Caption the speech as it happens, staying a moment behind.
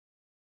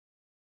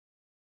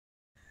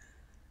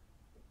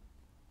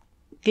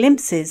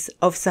Glimpses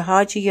of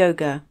Sahaja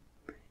Yoga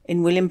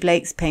in William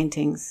Blake's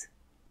paintings.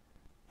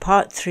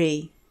 Part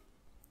 3.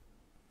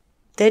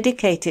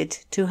 Dedicated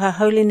to Her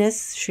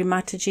Holiness Shri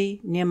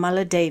Mataji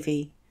Nirmala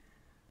Devi,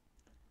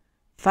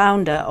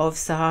 founder of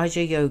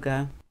Sahaja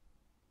Yoga.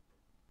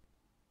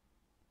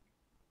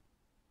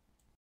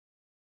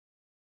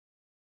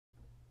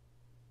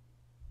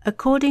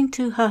 According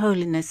to Her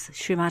Holiness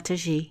Shri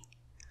Mataji,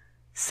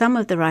 some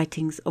of the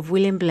writings of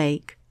William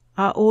Blake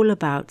are all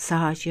about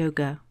Sahaja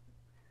Yoga,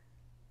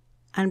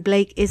 and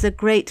Blake is a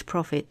great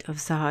prophet of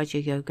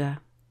Sahaja Yoga.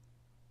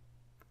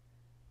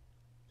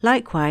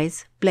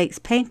 Likewise, Blake's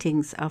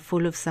paintings are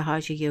full of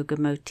Sahaja Yoga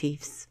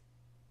motifs.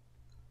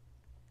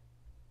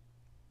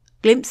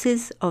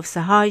 Glimpses of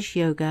Sahaja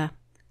Yoga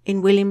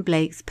in William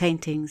Blake's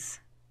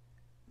paintings.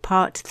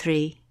 Part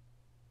 3.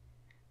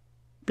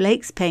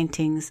 Blake's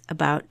paintings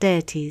about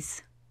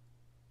deities.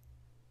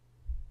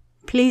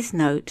 Please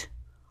note,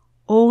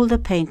 all the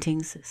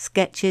paintings,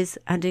 sketches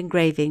and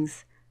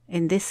engravings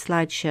in this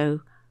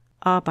slideshow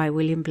are by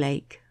William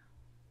Blake.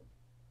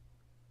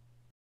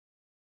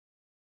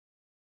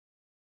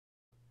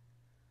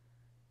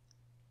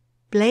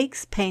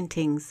 Blake's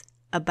paintings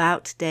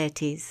about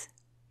deities.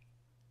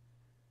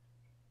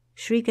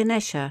 Shri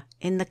Ganesha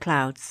in the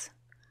clouds,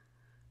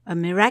 a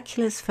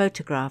miraculous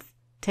photograph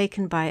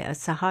taken by a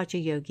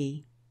Sahaja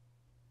yogi.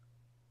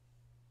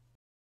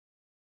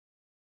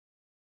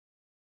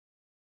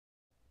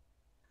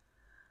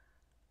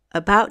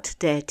 About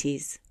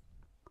deities.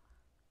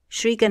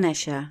 Shri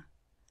Ganesha,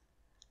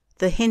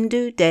 the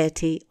Hindu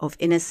deity of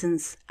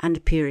innocence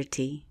and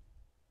purity.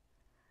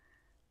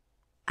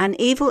 An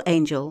evil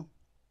angel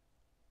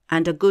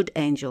and a good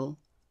angel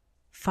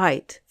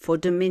fight for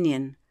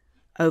dominion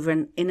over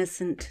an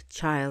innocent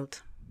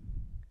child.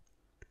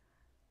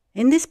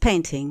 In this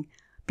painting,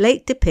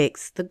 Blake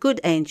depicts the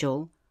good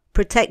angel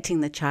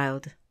protecting the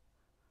child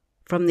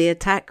from the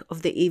attack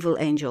of the evil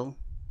angel.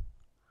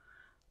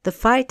 The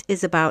fight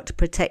is about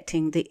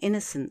protecting the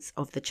innocence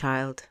of the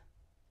child.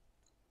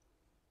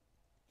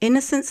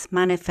 Innocence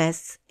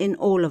manifests in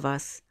all of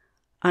us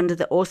under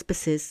the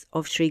auspices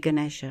of Shri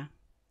Ganesha,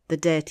 the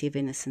deity of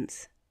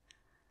innocence.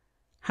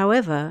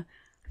 However,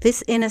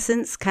 this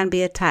innocence can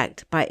be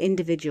attacked by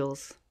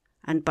individuals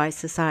and by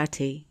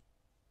society.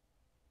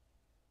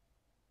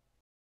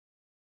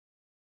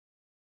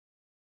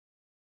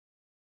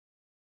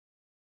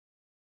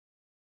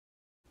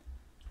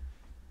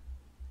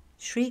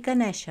 Shri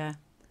Ganesha,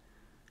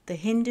 the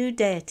Hindu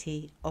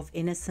deity of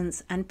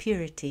innocence and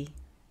purity.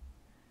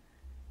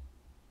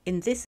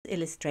 In this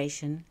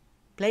illustration,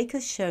 Blake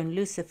has shown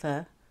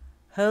Lucifer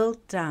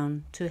hurled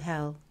down to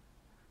hell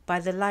by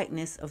the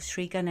likeness of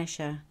Shri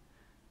Ganesha,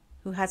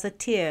 who has a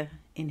tear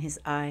in his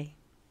eye.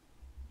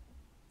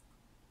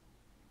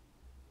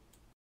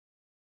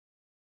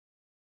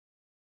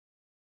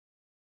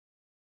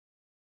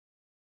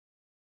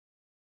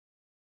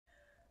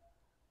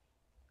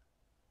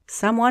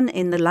 Someone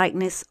in the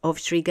likeness of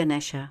Shri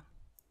Ganesha.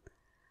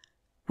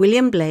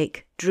 William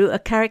Blake drew a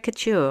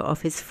caricature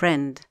of his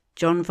friend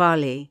John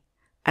Varley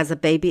as a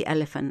baby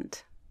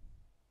elephant.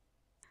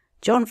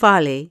 John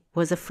Varley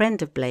was a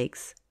friend of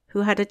Blake's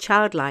who had a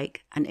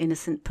childlike and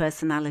innocent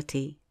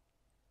personality.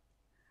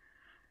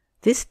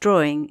 This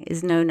drawing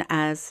is known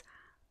as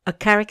A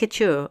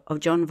Caricature of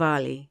John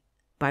Varley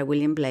by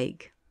William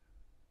Blake.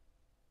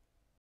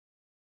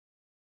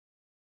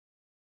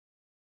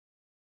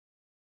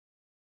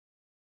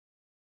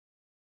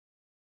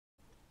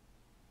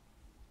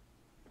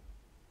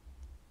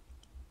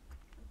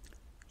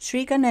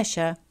 Shri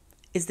Ganesha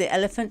is the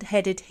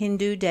elephant-headed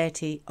Hindu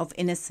deity of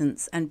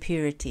innocence and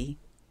purity.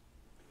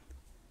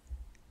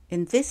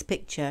 In this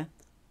picture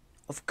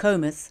of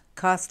Comus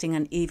casting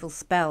an evil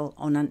spell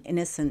on an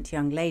innocent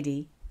young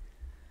lady,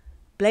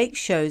 Blake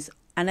shows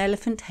an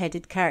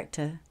elephant-headed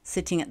character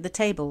sitting at the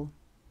table,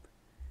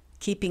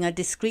 keeping a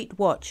discreet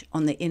watch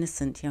on the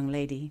innocent young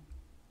lady.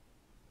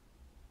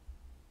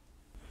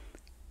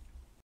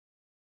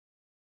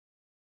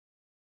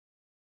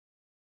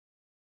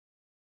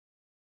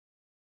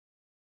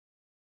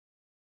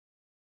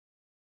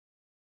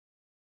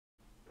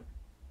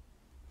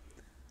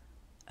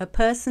 A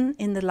person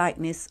in the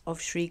likeness of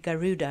Sri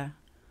Garuda,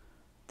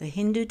 the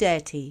Hindu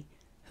deity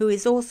who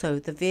is also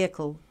the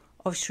vehicle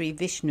of Sri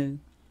Vishnu.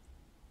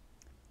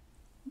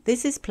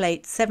 This is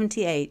plate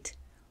 78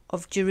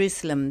 of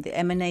Jerusalem, the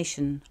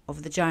Emanation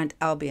of the Giant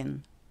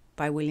Albion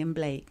by William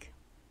Blake.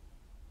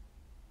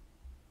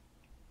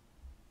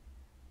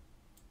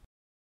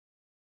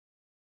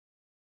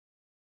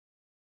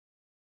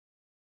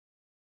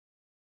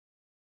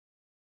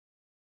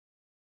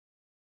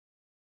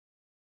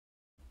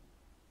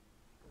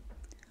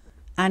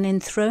 An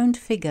enthroned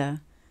figure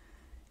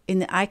in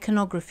the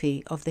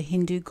iconography of the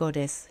Hindu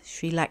goddess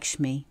Sri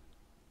Lakshmi.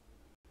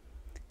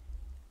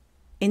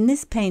 In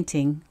this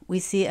painting, we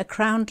see a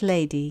crowned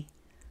lady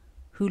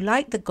who,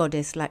 like the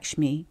goddess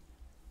Lakshmi,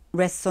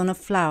 rests on a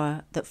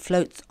flower that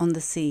floats on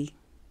the sea.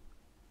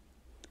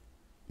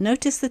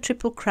 Notice the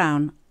triple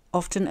crown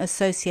often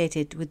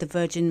associated with the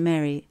Virgin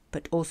Mary,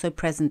 but also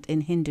present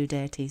in Hindu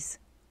deities.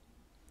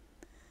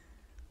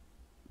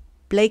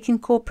 Blake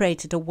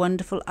incorporated a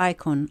wonderful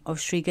icon of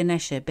Shri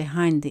Ganesha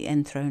behind the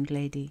enthroned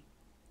lady.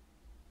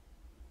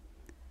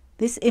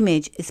 This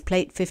image is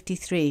plate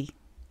 53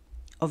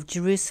 of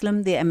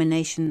Jerusalem, the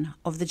Emanation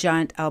of the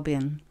Giant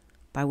Albion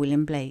by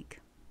William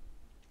Blake.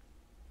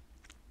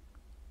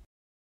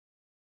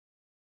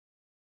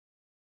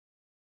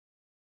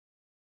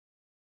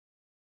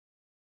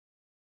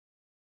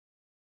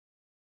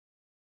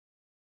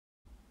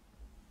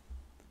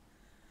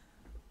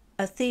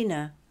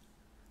 Athena,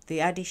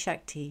 the Adi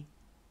Shakti,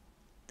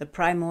 the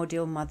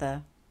primordial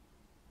mother,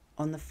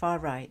 on the far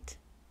right.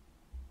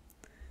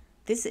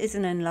 This is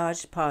an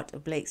enlarged part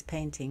of Blake's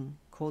painting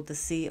called The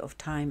Sea of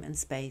Time and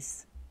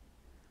Space.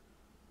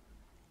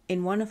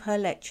 In one of her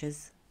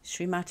lectures,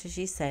 Shri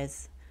Mataji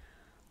says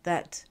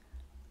that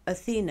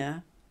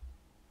Athena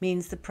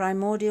means the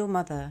primordial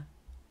mother,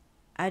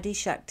 Adi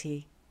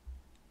Shakti,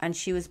 and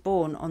she was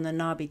born on the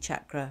Nabi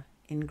chakra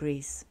in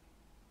Greece.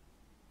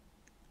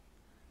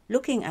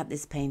 Looking at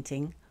this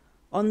painting,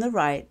 on the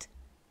right,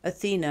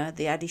 Athena,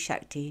 the Adi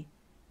Shakti,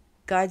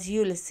 guides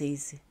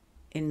Ulysses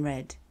in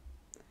red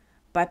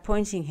by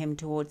pointing him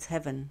towards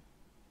heaven.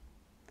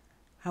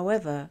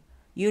 However,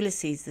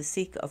 Ulysses, the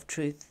seeker of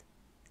truth,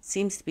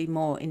 seems to be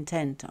more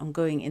intent on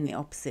going in the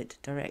opposite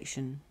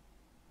direction.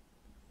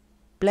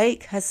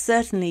 Blake has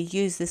certainly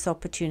used this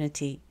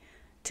opportunity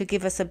to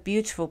give us a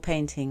beautiful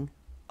painting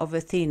of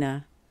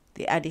Athena,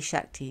 the Adi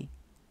Shakti,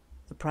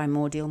 the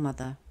primordial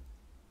mother.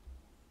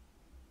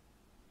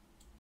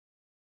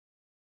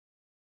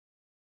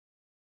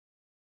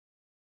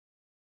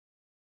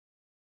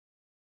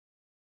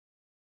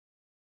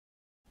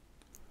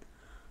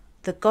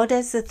 The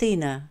goddess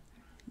Athena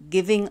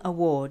giving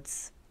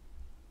awards.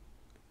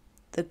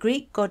 The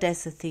Greek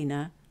goddess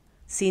Athena,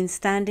 seen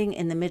standing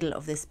in the middle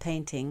of this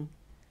painting,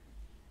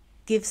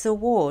 gives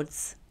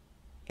awards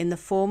in the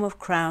form of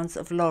crowns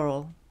of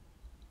laurel.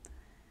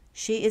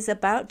 She is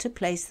about to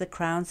place the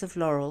crowns of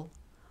laurel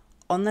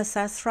on the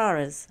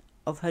sasraras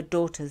of her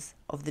daughters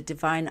of the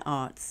divine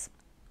arts.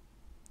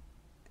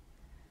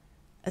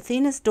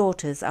 Athena's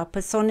daughters are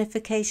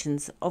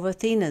personifications of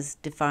Athena's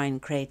divine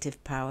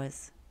creative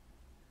powers.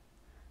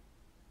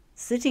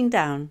 Sitting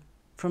down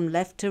from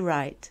left to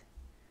right,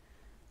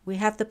 we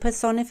have the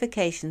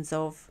personifications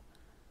of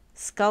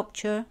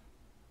sculpture,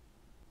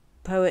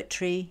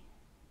 poetry,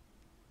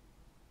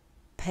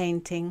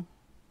 painting,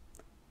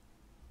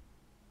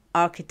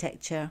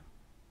 architecture,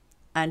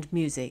 and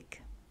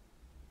music.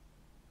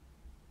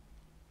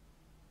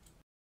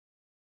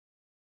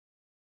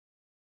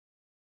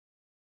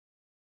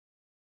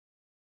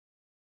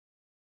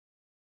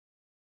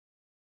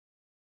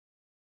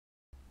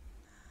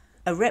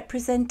 A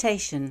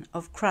representation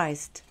of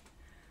Christ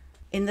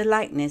in the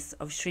likeness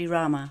of Sri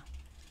Rama,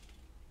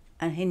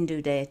 a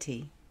Hindu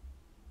deity.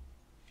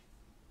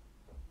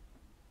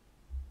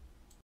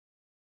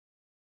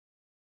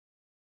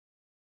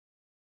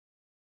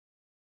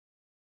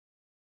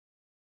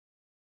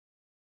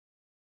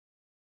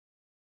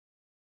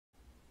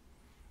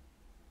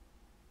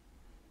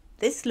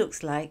 This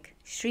looks like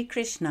Sri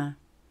Krishna,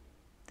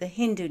 the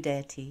Hindu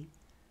deity,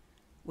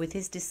 with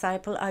his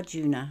disciple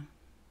Arjuna.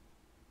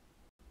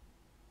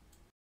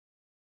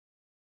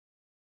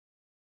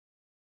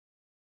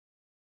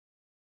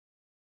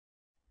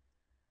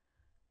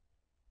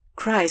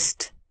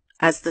 Christ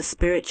as the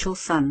spiritual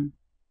sun.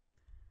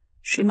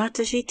 Shri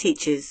Mataji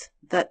teaches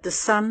that the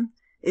sun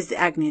is the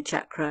Agnya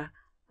chakra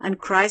and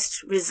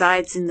Christ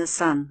resides in the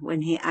sun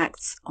when he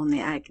acts on the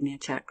Agnya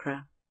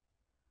chakra.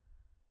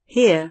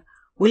 Here,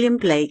 William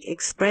Blake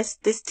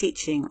expressed this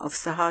teaching of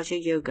Sahaja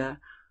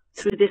Yoga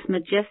through this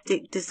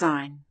majestic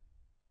design.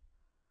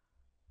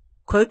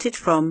 Quoted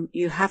from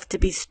You Have to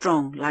Be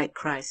Strong Like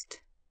Christ,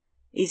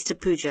 Easter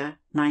Puja,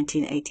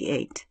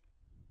 1988.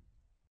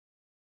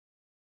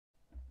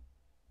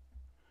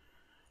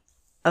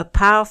 A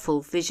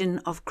powerful vision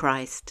of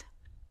Christ.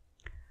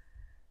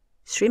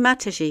 Shri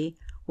Mataji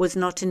was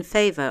not in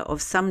favour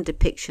of some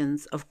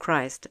depictions of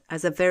Christ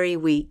as a very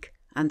weak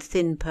and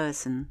thin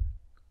person.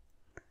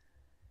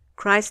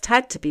 Christ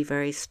had to be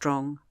very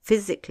strong,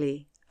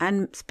 physically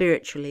and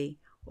spiritually,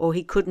 or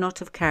he could not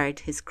have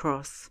carried his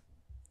cross.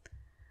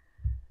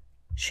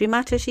 Shri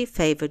Mataji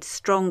favoured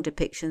strong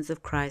depictions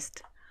of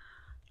Christ,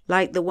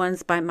 like the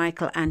ones by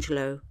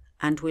Michelangelo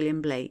and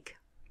William Blake.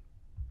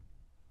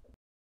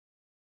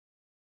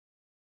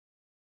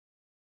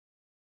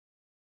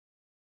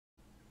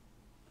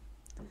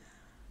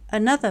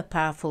 Another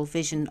powerful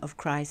vision of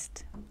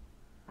Christ.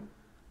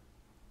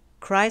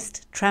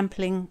 Christ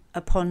trampling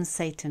upon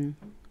Satan.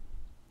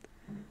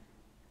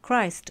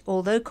 Christ,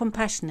 although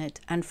compassionate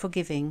and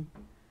forgiving,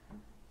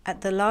 at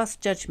the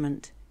last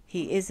judgment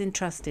he is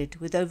entrusted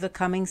with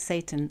overcoming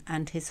Satan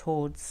and his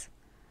hordes,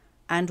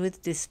 and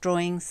with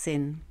destroying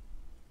sin.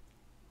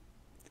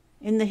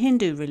 In the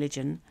Hindu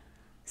religion,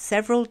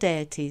 several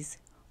deities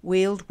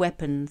wield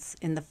weapons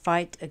in the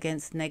fight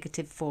against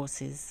negative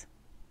forces.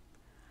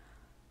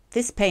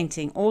 This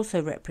painting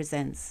also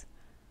represents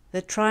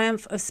the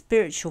triumph of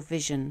spiritual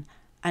vision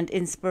and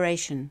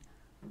inspiration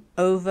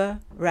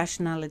over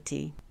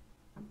rationality.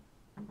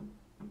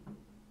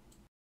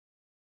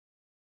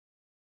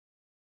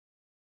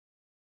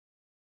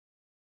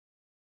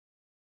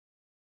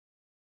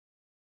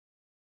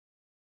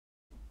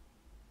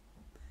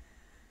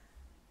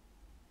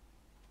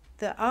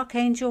 the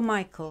Archangel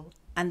Michael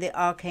and the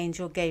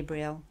Archangel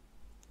Gabriel.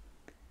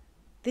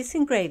 This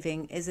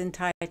engraving is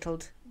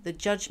entitled The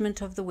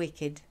Judgment of the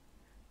Wicked,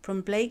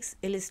 from Blake's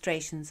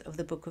illustrations of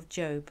the Book of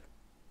Job.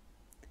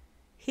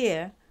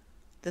 Here,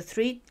 the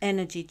three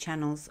energy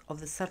channels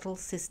of the subtle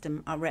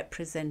system are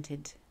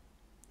represented.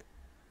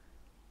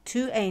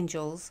 Two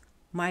angels,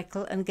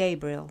 Michael and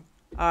Gabriel,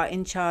 are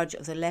in charge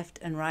of the left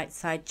and right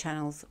side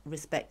channels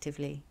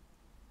respectively.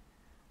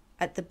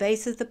 At the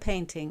base of the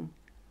painting,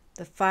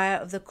 the fire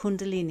of the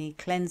Kundalini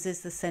cleanses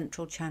the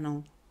central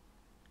channel.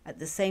 At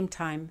the same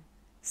time,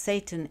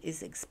 Satan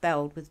is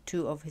expelled with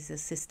two of his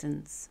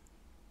assistants.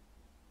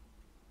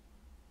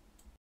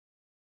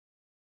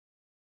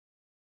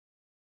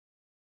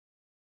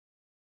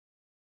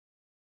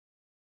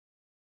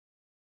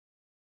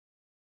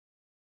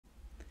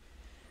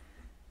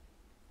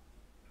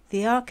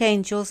 The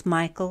Archangels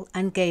Michael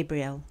and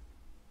Gabriel.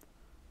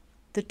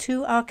 The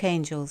two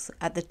archangels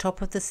at the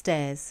top of the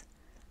stairs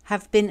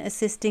have been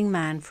assisting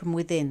man from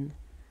within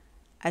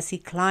as he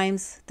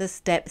climbs the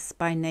steps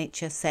by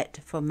nature set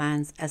for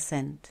man's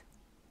ascent.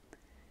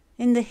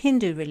 In the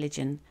Hindu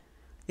religion,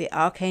 the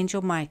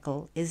Archangel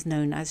Michael is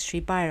known as Shri.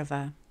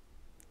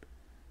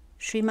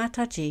 Shri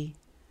Mataji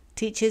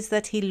teaches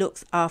that he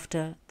looks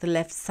after the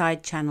left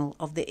side channel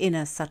of the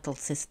inner subtle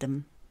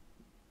system.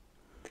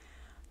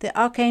 The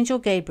Archangel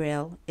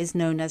Gabriel is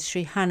known as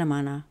Shri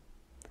Hanumana,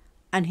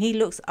 and he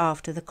looks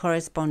after the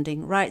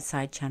corresponding right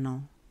side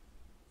channel.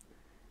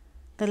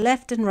 The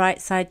left and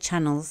right side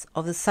channels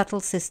of the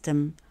subtle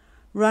system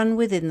run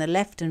within the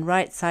left and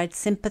right side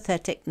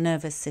sympathetic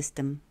nervous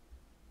system.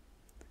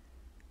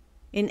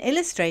 In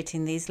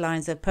illustrating these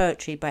lines of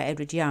poetry by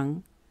Edward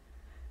Young,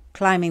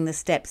 Climbing the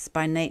Steps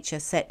by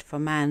Nature Set for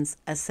Man's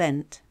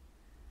Ascent,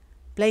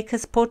 Blake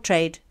has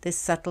portrayed this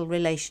subtle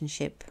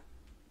relationship.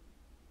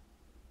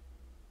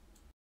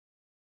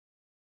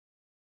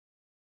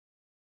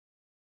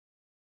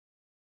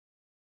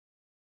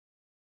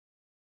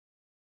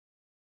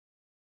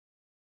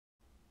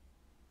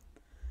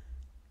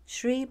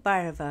 Shri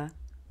Bhairava,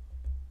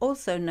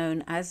 also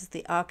known as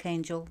the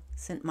Archangel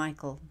St.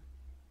 Michael.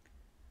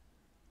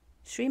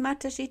 Shri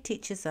Mataji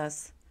teaches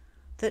us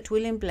that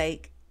William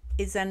Blake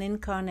is an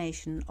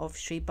incarnation of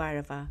Shri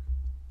Bhairava.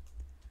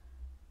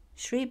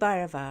 Shri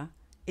Bhairava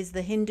is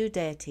the Hindu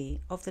deity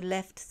of the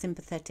left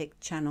sympathetic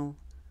channel,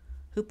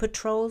 who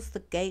patrols the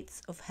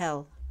gates of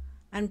hell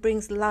and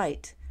brings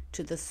light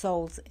to the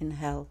souls in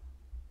hell.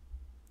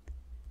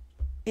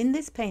 In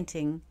this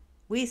painting,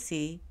 we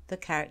see the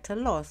character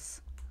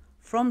Los,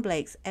 from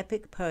Blake's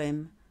epic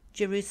poem,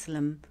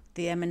 Jerusalem,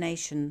 the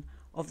Emanation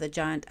of the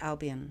Giant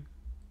Albion.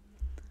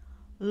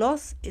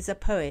 Los is a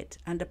poet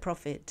and a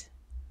prophet.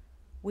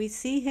 We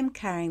see him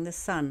carrying the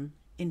sun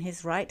in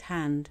his right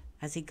hand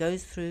as he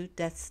goes through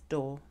death's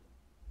door.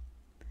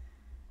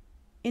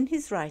 In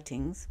his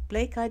writings,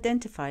 Blake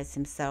identifies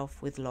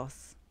himself with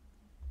Los.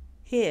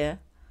 Here,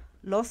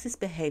 Los is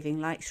behaving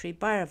like Shri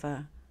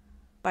Bhairava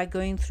by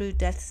going through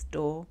death's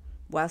door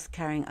whilst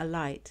carrying a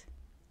light,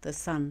 the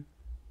sun.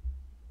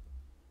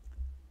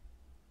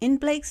 In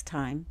Blake's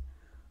time,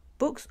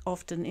 books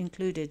often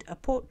included a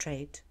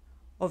portrait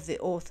of the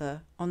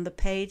author on the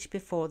page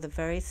before the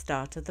very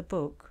start of the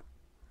book,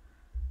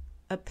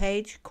 a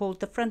page called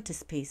the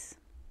frontispiece.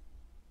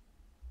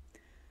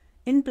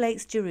 In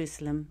Blake's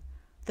Jerusalem,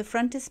 the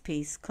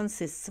frontispiece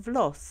consists of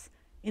Los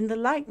in the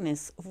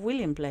likeness of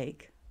William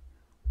Blake,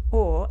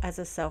 or as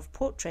a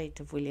self-portrait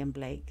of William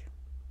Blake.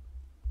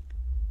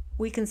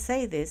 We can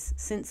say this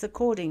since,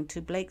 according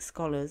to Blake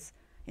scholars,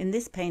 in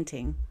this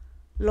painting,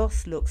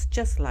 Los looks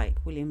just like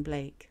William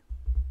Blake.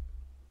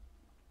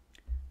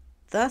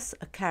 Thus,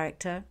 a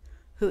character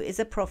who is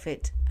a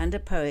prophet and a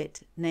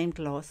poet named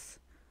Los,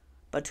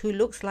 but who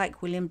looks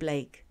like William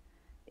Blake,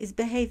 is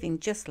behaving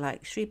just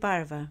like Shri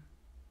Bhairava.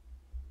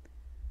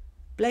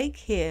 Blake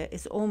here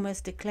is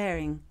almost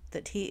declaring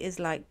that he is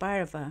like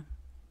Bhairava,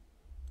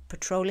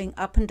 patrolling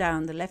up and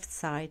down the left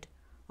side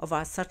of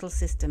our subtle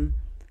system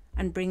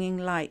and bringing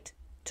light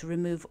to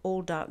remove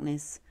all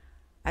darkness,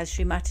 as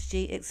Shri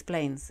Mataji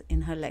explains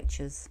in her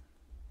lectures.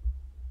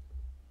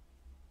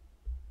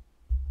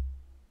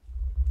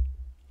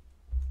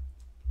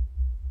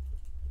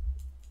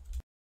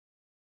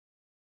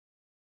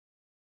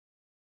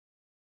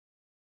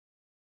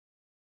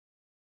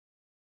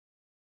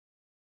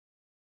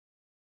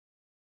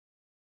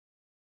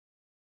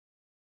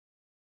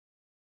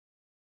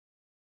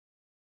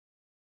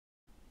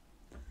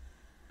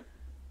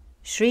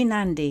 Shri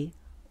Nandi,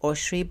 or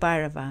Shri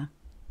Bhairava.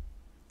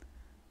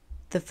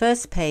 The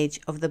first page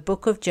of the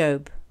Book of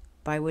Job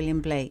by William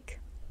Blake.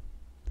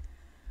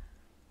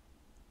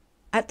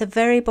 At the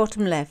very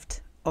bottom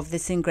left of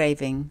this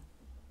engraving,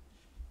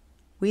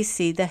 we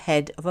see the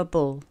head of a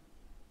bull.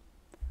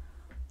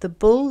 The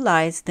bull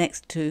lies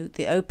next to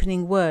the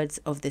opening words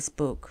of this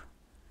book,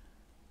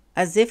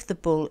 as if the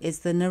bull is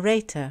the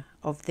narrator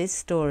of this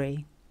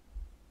story.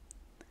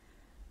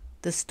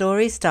 The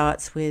story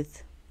starts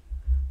with,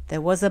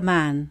 "There was a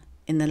man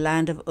in the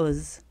land of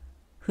Uz,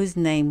 whose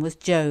name was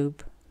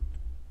Job."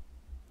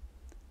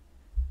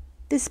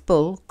 This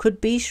bull could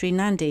be Sri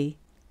Nandi,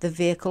 the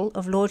vehicle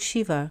of Lord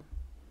Shiva.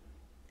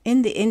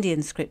 In the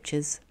Indian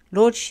scriptures,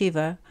 Lord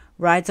Shiva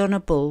rides on a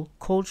bull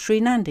called Sri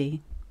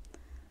Nandi.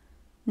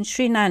 And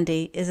Sri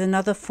Nandi is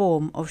another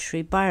form of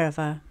Sri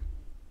Bhairava.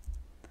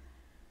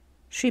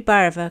 Sri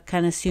Bhairava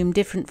can assume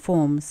different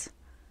forms,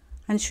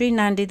 and Sri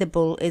Nandi the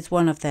bull is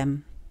one of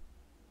them.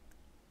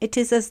 It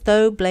is as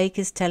though Blake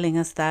is telling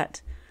us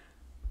that,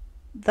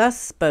 thus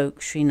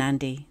spoke Sri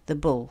Nandi the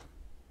bull,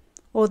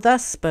 or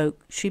thus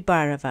spoke Sri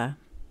Bhairava,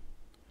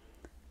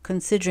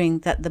 considering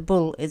that the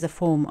bull is a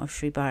form of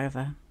Sri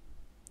Bhairava.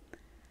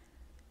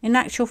 In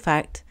actual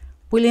fact,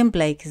 William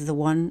Blake is the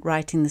one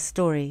writing the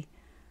story,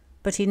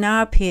 but he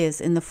now appears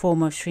in the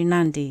form of Sri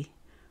Nandi,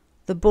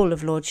 the bull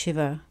of Lord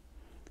Shiva,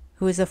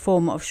 who is a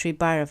form of Sri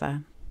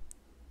Bhairava.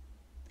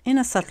 In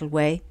a subtle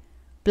way,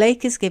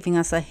 Blake is giving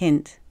us a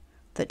hint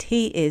that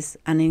he is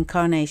an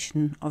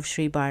incarnation of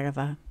Sri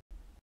Bhairava.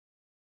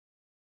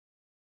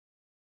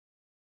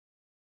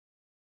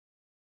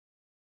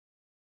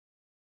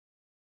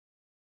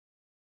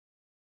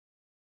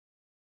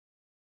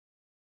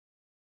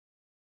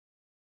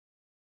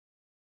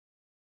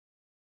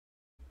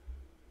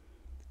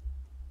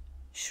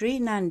 Sri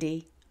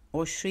Nandi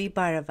or Sri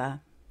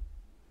Bhairava.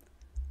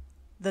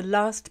 The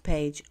last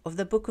page of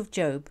the Book of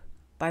Job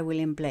by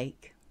William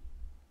Blake.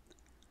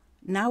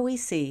 Now we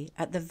see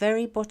at the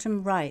very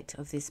bottom right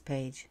of this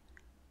page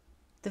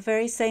the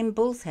very same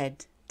bull's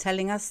head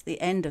telling us the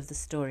end of the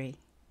story.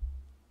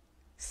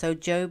 So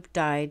Job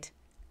died,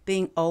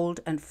 being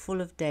old and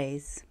full of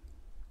days.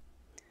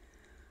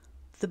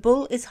 The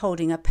bull is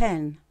holding a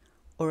pen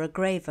or a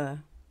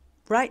graver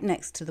right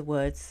next to the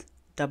words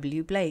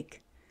W. Blake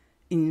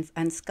in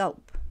and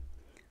sculp.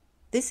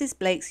 This is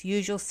Blake's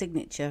usual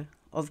signature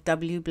of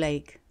W.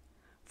 Blake,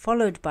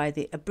 followed by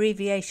the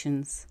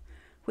abbreviations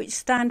which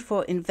stand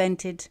for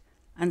invented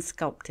and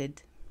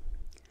sculpted.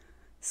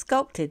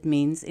 Sculpted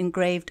means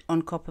engraved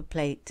on copper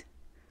plate.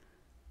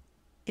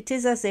 It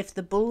is as if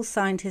the bull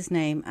signed his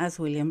name as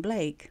William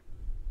Blake.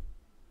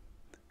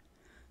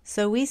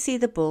 So we see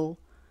the bull,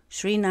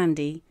 Sri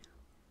Nandi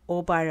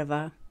or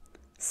Bhairava,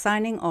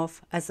 signing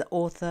off as the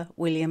author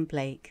William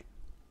Blake,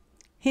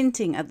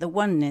 hinting at the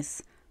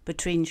oneness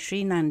between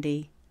Sri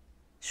Nandi,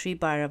 Sri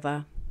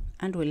Bhairava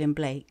and William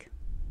Blake.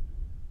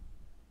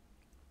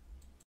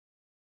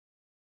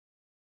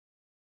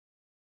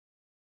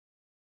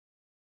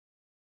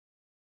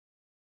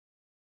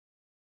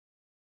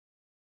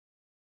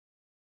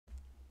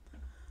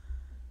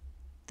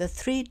 The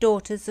Three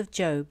Daughters of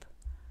Job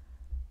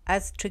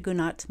as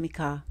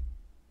Trigunatmika.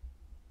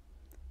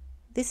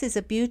 This is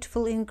a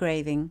beautiful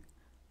engraving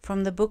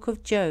from the Book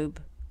of Job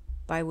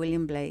by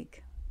William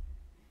Blake.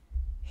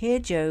 Here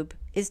Job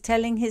is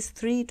telling his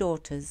three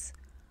daughters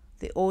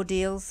the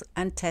ordeals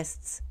and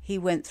tests he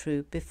went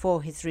through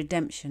before his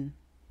redemption.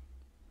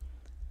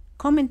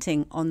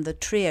 Commenting on the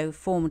trio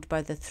formed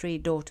by the three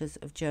daughters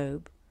of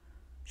Job,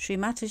 Shri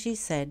Mataji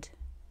said,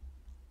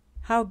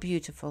 "How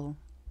beautiful!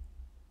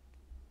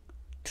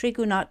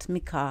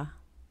 Trigunatmika,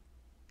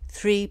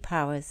 three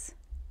powers,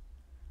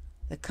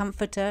 the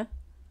Comforter,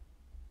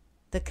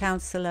 the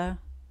Counselor,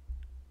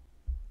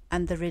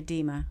 and the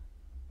Redeemer.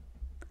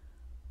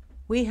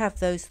 We have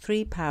those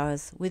three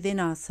powers within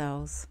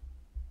ourselves.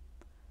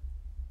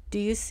 Do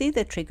you see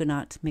the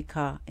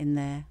Trigunatmika in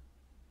there?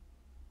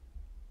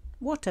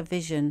 What a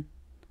vision!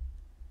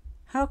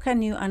 How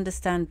can you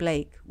understand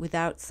Blake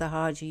without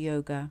Sahaja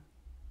Yoga?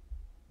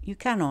 You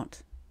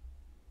cannot.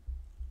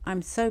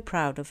 I'm so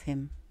proud of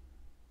him."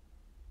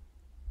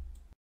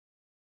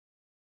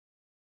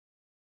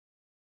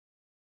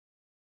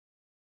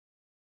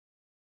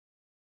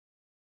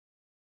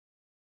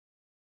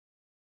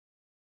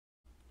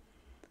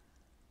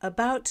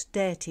 About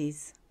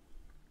deities.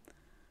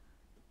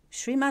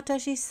 Shri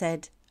Mataji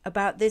said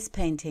about this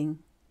painting,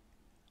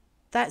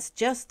 "That's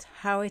just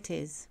how it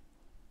is."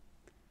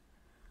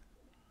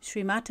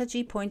 Shri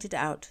Mataji pointed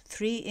out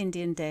 3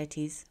 Indian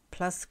deities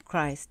plus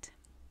Christ.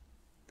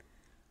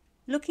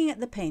 Looking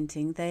at the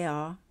painting, they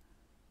are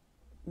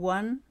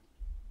 1.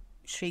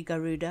 Shri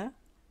Garuda,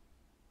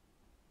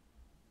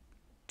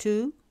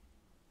 2.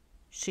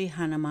 Shri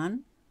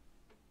Hanuman,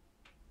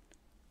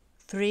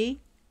 3.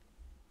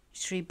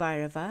 Sri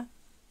Bhairava,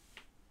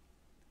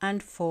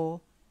 and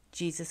 4.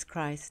 Jesus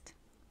Christ.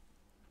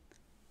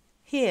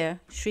 Here,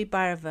 Sri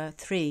Bhairava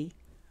 3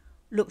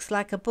 looks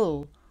like a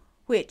bull,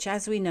 which,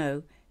 as we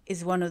know,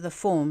 is one of the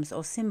forms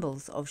or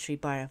symbols of Sri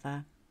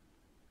Bhairava.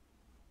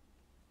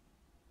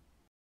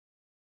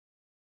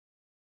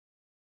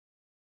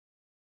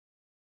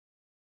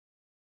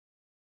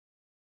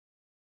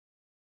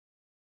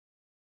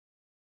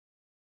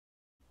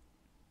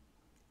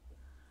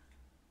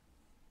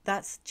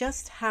 That's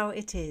just how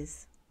it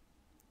is.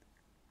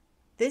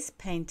 This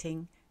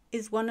painting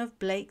is one of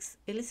Blake's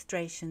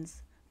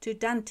illustrations to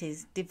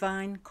Dante's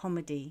Divine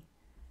Comedy.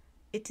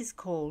 It is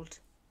called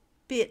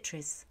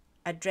Beatrice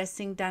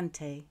Addressing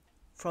Dante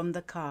from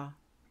the Car.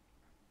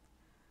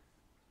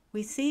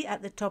 We see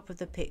at the top of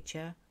the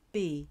picture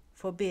B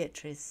for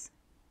Beatrice.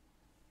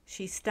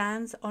 She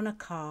stands on a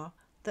car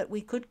that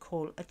we could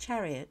call a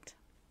chariot.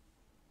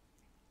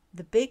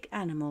 The big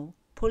animal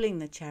pulling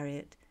the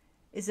chariot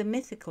is a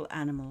mythical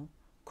animal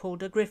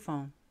called a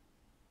griffon.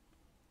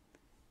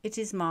 It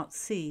is marked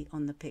C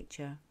on the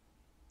picture.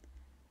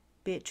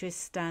 Beatrice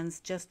stands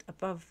just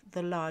above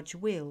the large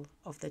wheel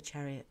of the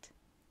chariot.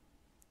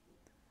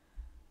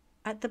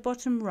 At the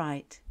bottom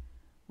right,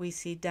 we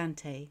see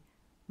Dante,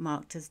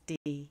 marked as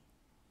D,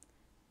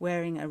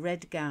 wearing a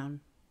red gown.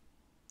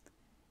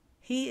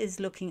 He is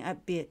looking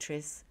at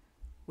Beatrice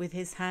with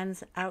his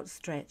hands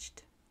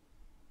outstretched.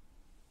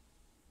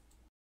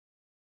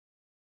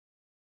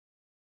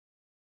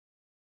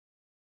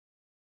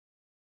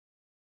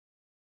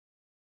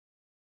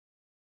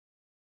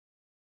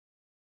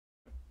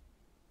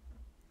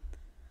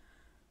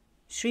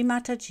 Shri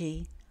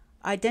Mataji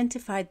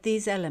identified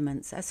these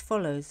elements as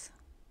follows.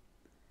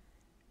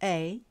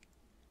 A.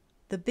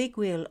 The big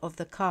wheel of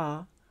the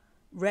car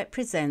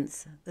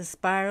represents the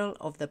spiral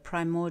of the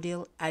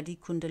primordial Adi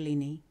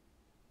Kundalini.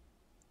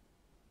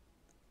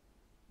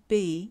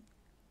 B.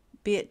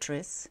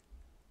 Beatrice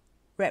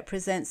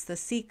represents the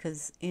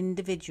seeker's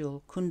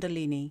individual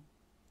Kundalini.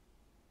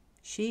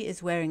 She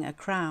is wearing a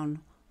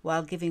crown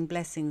while giving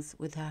blessings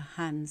with her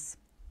hands.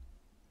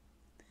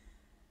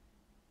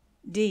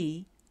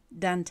 D.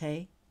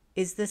 Dante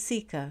is the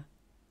seeker.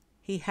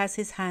 He has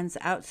his hands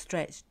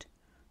outstretched,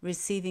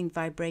 receiving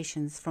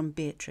vibrations from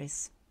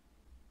Beatrice.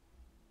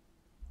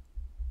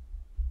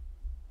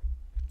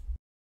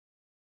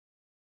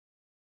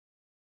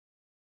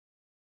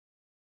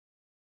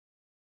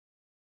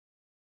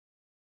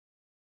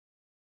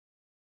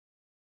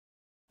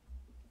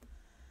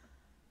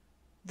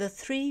 The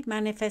three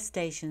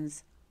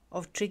manifestations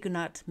of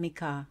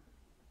Trigunatmika.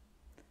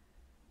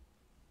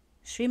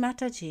 Shri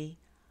Mataji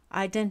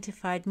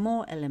identified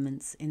more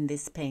elements in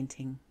this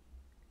painting.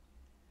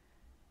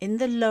 In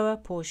the lower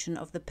portion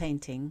of the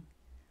painting,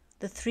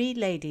 the three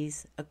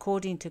ladies,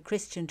 according to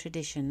Christian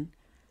tradition,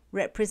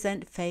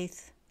 represent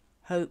faith,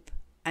 hope,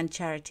 and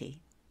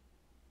charity.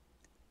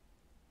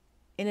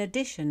 In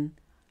addition,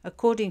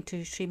 according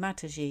to Shri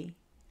Mataji,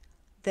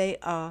 they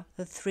are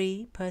the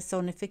three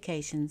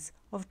personifications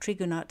of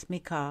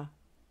Trigunatmika,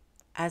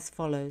 as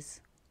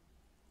follows.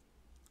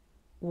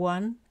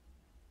 1.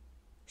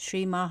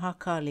 Shri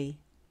Mahakali,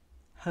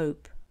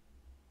 hope,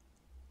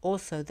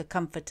 also the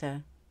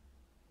comforter.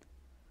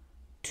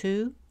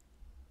 2.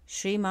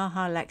 Shri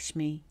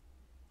Mahalakshmi,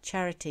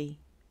 charity,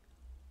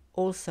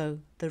 also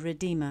the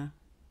redeemer.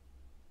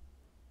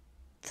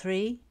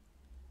 3.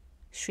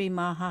 Shri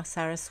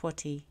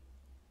Mahasaraswati,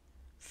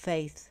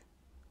 faith,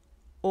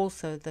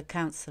 also the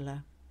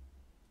counselor.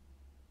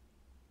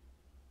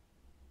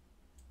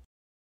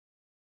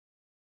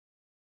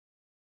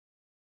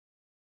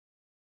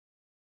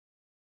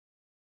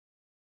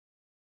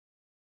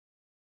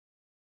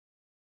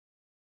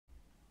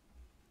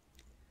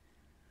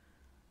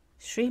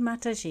 Shri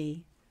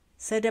Mataji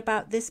said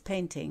about this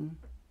painting,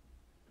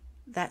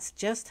 "That's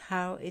just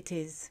how it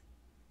is."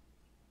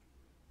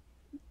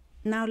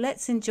 Now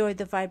let's enjoy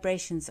the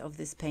vibrations of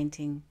this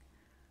painting.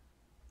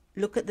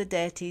 Look at the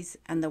deities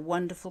and the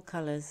wonderful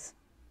colours.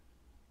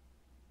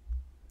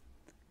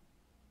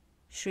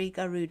 Shri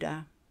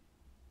Garuda,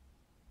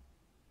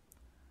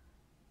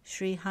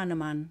 Shri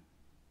Hanuman,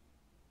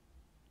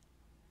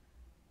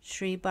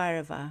 Shri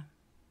Bhairava,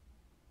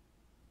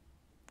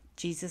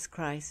 Jesus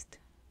Christ,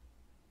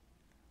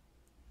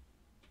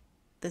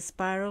 the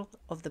spiral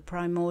of the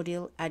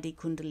primordial Adi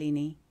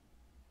Kundalini,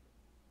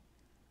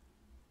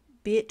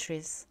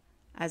 Beatrice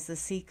as the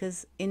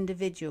seeker's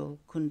individual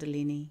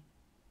Kundalini,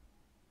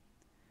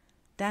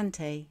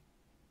 Dante,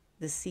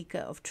 the seeker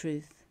of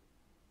truth,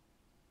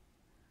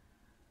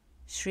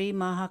 Shri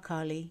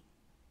Mahakali,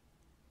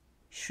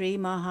 Shri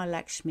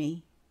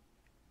Mahalakshmi,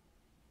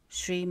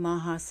 Shri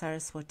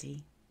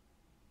Mahasaraswati.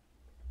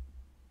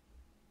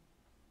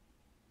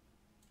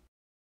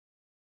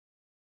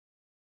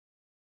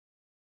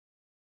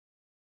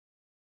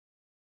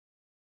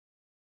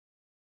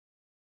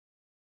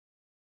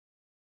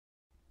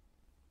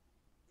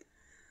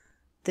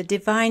 The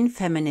Divine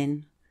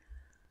Feminine,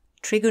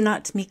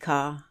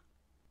 Trigunatmika,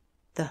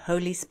 the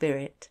Holy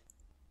Spirit.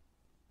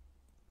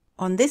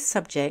 On this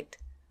subject,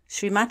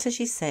 Shri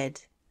Mataji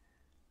said,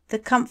 "The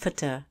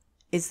Comforter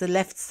is the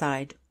left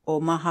side or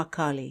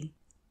Mahakali.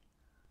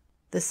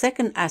 The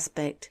second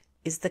aspect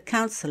is the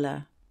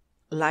Counselor,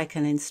 like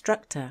an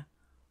instructor,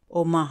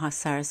 or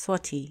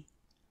Mahasaraswati.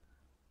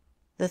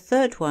 The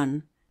third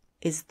one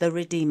is the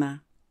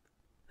Redeemer,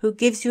 who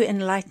gives you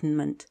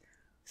enlightenment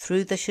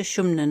through the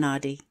Sushumna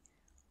Nadi,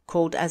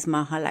 called as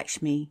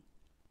Mahalakshmi.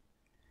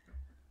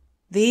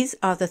 These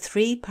are the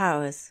three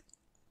powers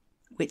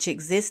which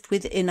exist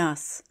within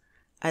us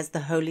as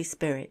the Holy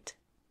Spirit."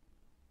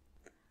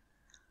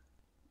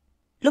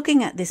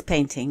 Looking at this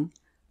painting,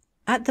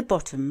 at the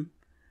bottom,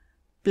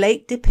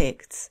 Blake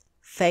depicts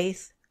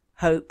faith,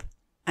 hope,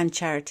 and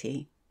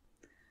charity,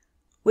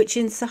 which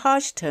in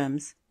Sahaja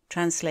terms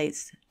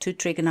translates to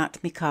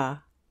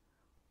Trigunatmika,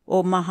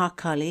 or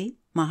Mahakali,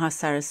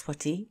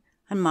 Mahasaraswati,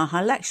 and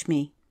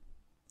Mahalakshmi.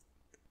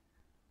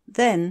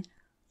 Then,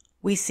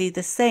 we see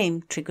the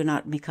same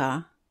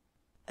Trigunatmika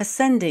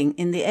ascending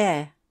in the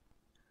air,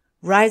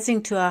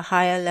 rising to a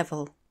higher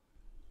level.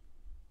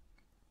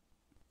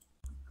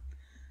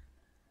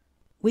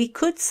 We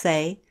could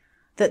say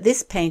that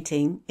this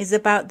painting is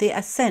about the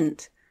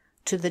ascent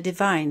to the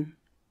divine,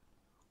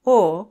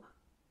 or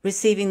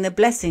receiving the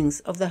blessings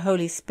of the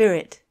Holy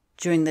Spirit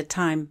during the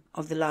time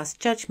of the Last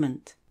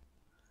Judgment.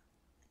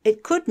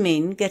 It could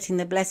mean getting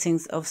the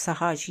blessings of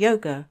Sahaja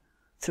Yoga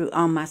through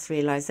en masse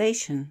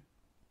realization.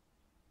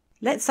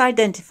 Let's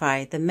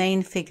identify the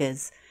main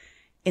figures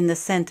in the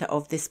center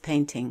of this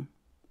painting.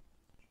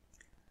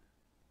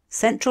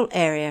 Central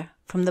area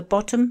from the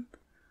bottom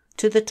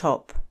to the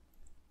top.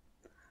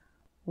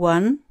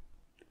 1.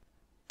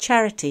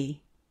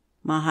 Charity,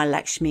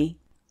 Mahalakshmi,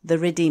 the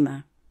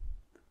Redeemer.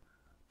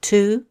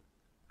 2.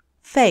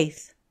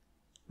 Faith,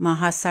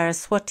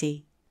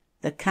 Mahasaraswati,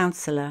 the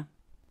Counselor.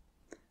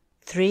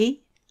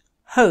 3.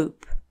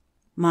 Hope,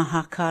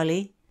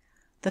 Mahakali,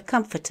 the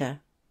Comforter.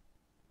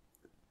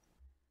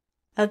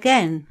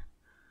 Again,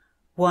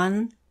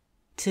 1,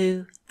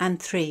 2,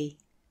 and 3,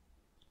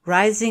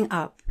 rising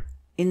up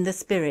in the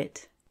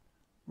spirit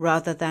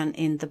rather than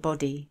in the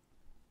body.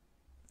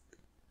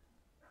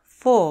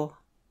 4.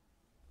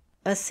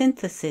 A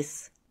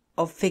synthesis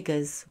of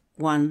figures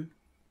 1,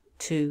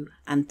 2,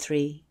 and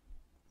 3.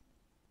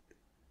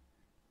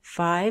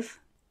 5.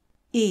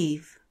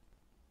 Eve.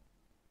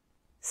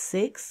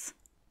 6.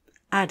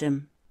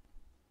 Adam.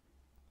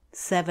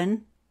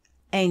 7.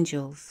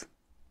 Angels.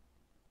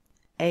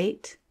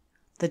 8.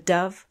 The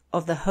dove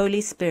of the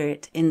Holy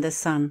Spirit in the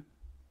sun.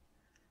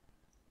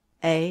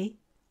 A.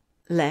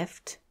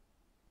 Left.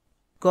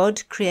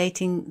 God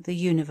creating the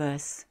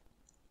universe.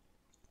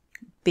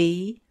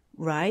 B.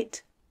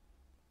 Right.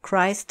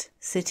 Christ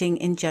sitting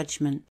in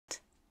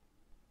judgment.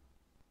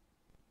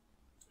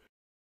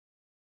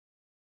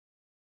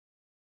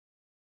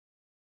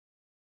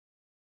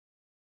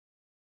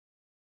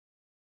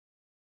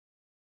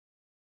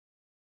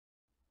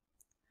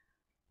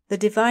 The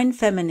Divine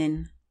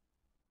Feminine,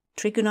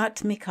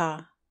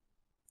 Trigunatmika,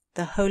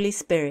 the Holy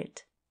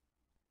Spirit.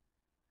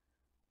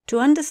 To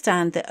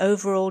understand the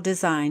overall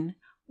design,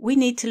 we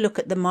need to look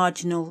at the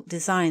marginal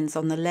designs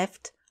on the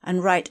left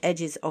and right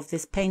edges of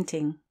this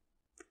painting.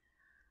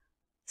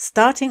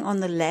 Starting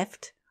on the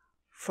left,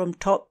 from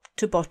top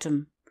to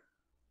bottom,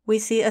 we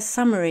see a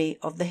summary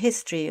of the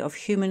history of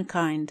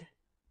humankind,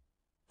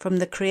 from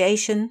the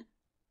creation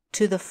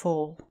to the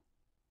fall.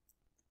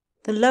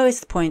 The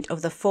lowest point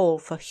of the fall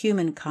for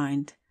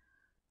humankind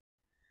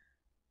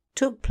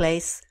took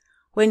place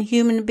when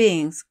human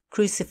beings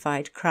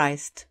crucified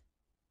Christ.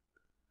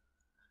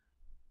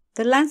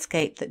 The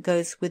landscape that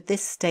goes with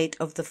this state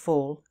of the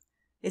fall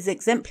is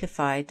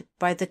exemplified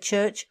by the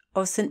Church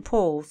of St.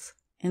 Paul's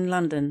in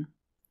London.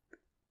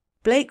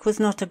 Blake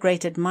was not a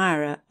great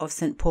admirer of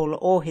St. Paul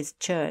or his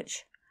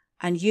church,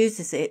 and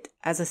uses it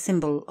as a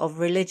symbol of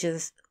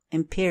religious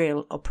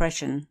imperial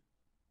oppression.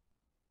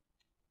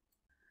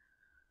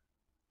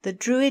 The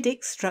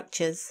Druidic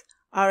structures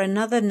are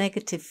another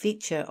negative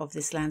feature of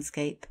this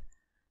landscape,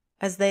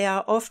 as they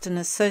are often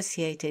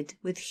associated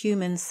with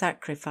human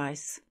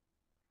sacrifice.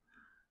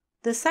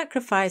 The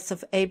sacrifice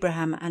of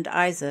Abraham and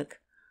Isaac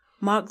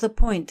marked the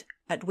point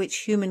at which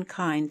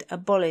humankind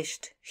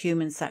abolished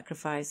human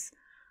sacrifice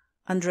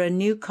under a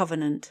new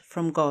covenant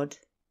from God.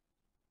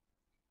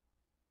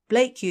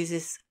 Blake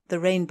uses the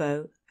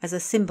rainbow as a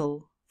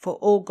symbol for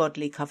all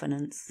godly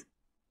covenants.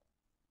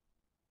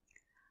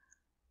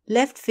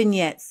 Left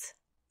vignettes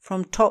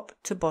from top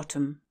to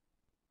bottom.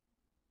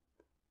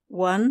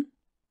 1.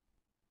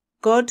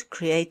 God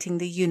creating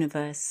the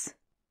universe.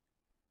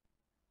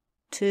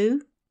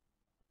 2.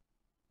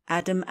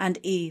 Adam and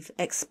Eve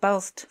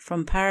expulsed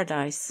from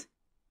paradise.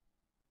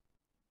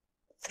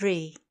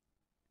 3.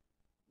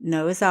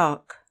 Noah's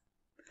Ark.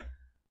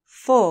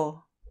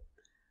 4.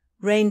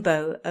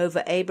 Rainbow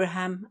over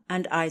Abraham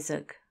and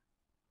Isaac.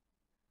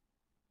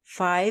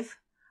 5.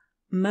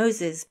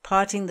 Moses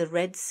parting the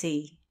Red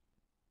Sea.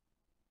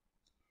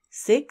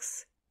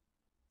 6.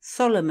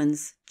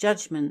 Solomon's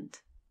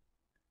judgment.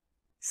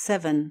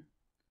 7.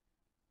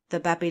 The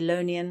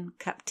Babylonian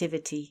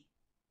captivity.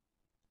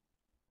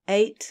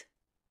 8.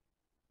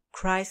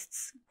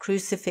 Christ's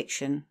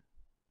crucifixion.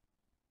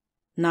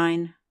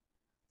 9.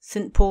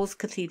 St. Paul's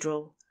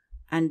Cathedral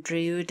and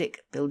Druidic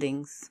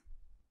buildings.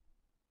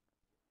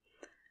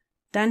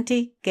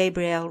 Dante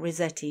Gabriel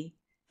Rossetti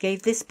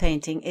gave this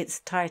painting its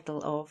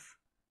title of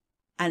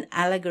An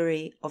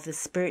Allegory of the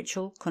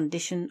Spiritual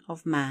Condition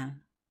of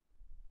Man.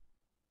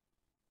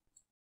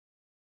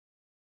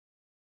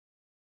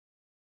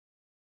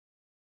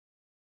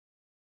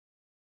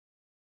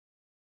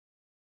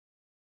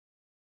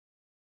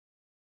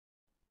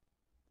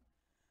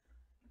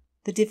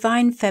 The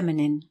Divine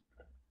Feminine,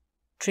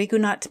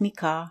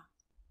 Trigunatmika,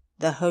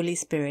 the Holy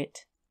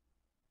Spirit.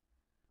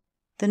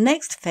 The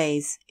next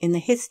phase in the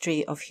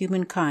history of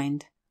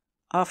humankind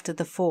after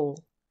the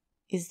fall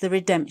is the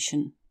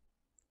redemption.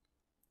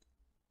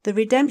 The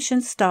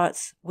redemption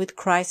starts with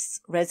Christ's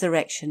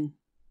resurrection.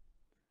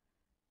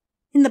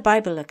 In the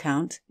Bible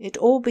account, it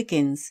all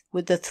begins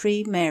with the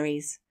three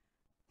Marys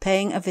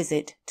paying a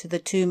visit to the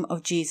tomb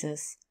of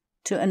Jesus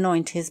to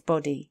anoint his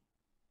body.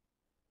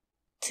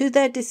 To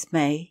their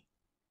dismay,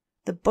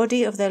 the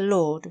body of their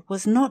Lord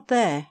was not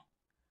there,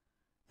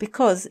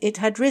 because it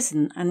had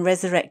risen and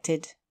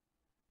resurrected.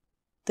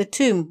 The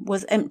tomb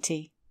was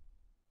empty.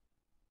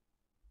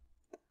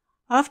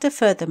 After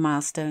further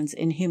milestones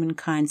in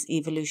humankind's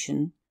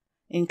evolution,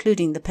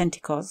 including the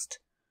Pentecost,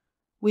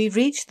 we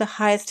reach the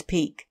highest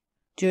peak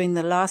during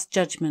the Last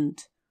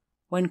Judgment,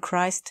 when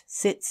Christ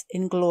sits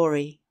in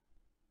glory.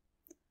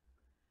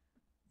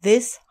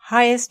 This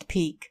highest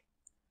peak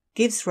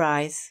gives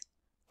rise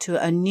to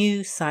a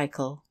new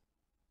cycle.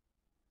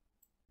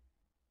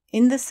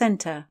 In the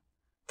center,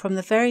 from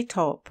the very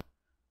top,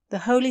 the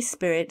Holy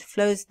Spirit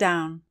flows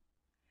down,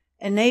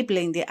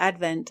 enabling the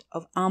advent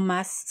of en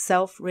masse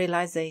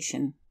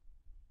self-realization.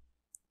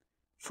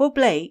 For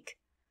Blake,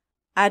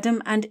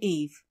 Adam and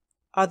Eve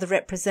are the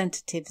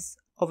representatives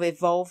of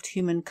evolved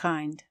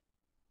humankind.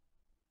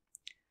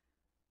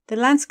 The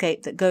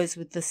landscape that goes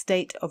with the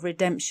state of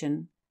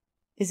redemption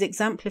is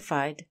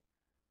exemplified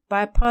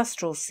by a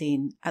pastoral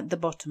scene at the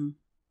bottom.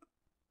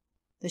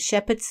 The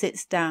shepherd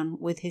sits down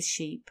with his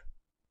sheep.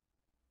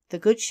 The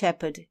good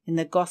shepherd in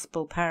the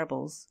gospel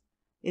parables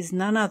is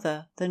none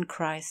other than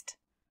Christ,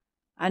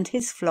 and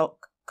his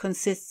flock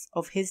consists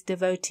of his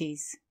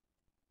devotees.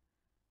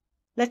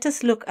 Let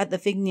us look at the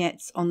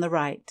vignettes on the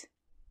right.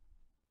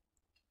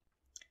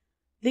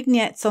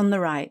 Vignettes on the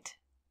right,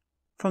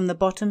 from the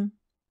bottom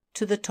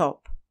to the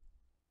top.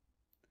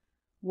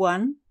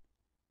 1.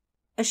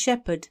 A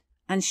shepherd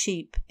and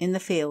sheep in the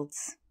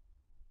fields.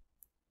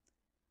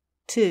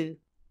 2.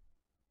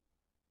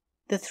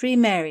 The three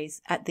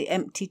Marys at the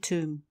empty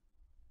tomb.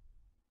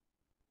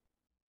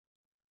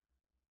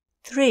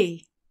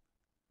 3.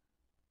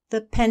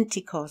 The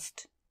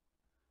Pentecost.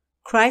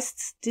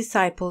 Christ's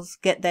disciples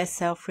get their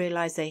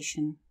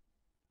self-realization.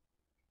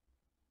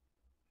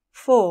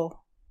 4.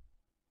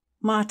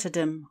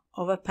 Martyrdom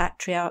of a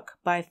patriarch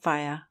by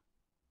fire.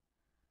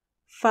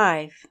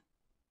 5.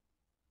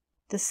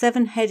 The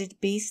seven-headed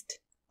beast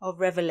of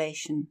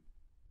Revelation.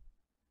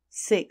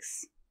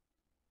 6.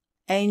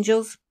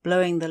 Angels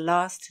blowing the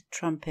last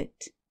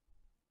trumpet.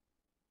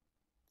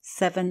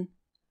 7.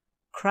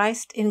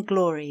 Christ in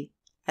glory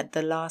at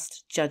the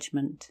Last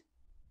Judgment.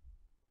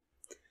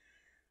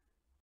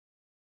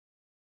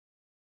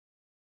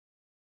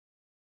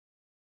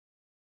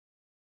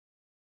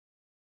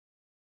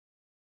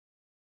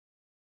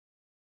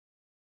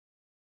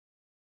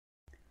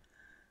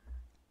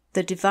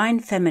 The Divine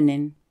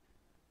Feminine,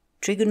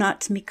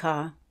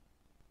 Trigunatmika,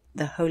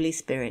 the Holy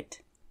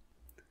Spirit.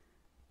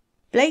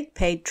 Blake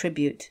paid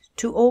tribute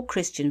to all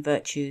Christian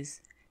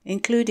virtues,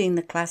 including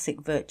the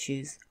classic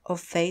virtues of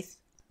faith,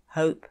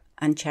 hope,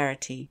 and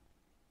charity.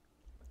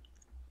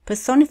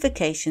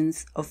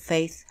 Personifications of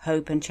faith,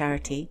 hope, and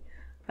charity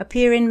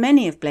appear in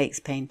many of Blake's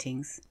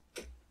paintings.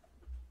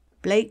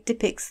 Blake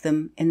depicts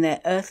them in their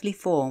earthly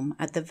form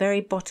at the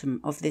very bottom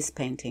of this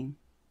painting,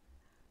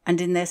 and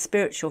in their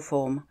spiritual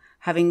form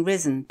having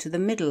risen to the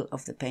middle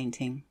of the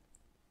painting.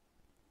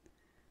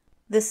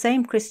 The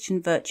same Christian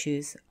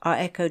virtues are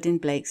echoed in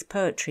Blake's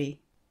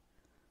poetry.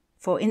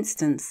 For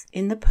instance,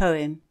 in the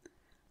poem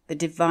The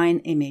Divine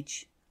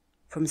Image,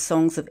 from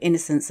Songs of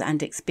Innocence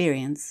and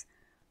Experience,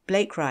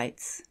 Blake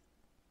writes,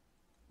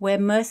 "Where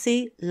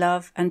mercy,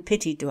 love, and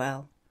pity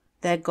dwell,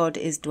 there God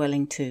is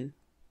dwelling too."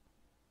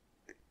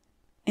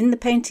 In the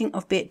painting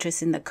of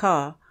Beatrice in the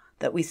car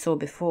that we saw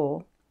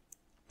before,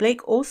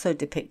 Blake also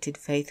depicted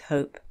faith,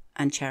 hope,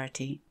 and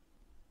charity.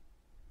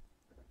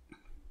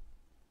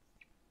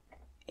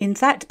 In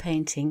that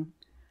painting,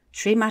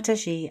 Shri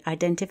Mataji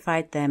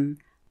identified them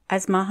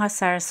as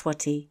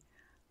Mahasaraswati,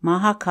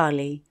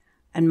 Mahakali,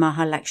 and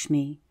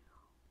Mahalakshmi,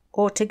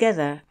 or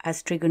together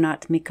as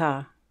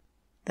Trigunatmika,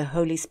 the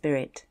Holy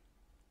Spirit.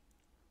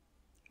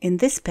 In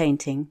this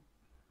painting,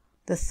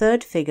 the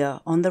third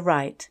figure on the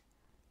right,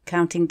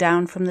 counting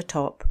down from the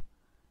top,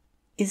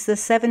 is the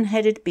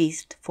seven-headed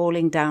beast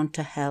falling down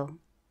to hell.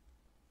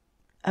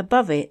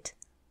 Above it,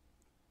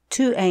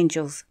 two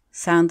angels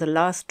sound the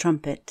last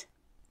trumpet.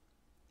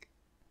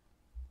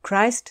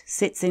 Christ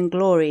sits in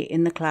glory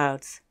in the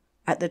clouds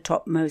at the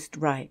topmost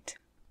right.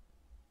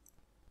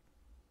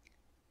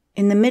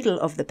 In the middle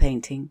of the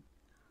painting,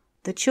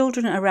 the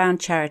children around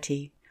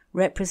Charity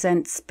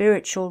represent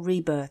spiritual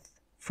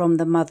rebirth from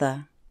the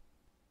Mother.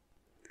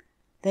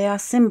 They are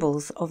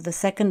symbols of the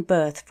second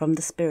birth from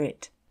the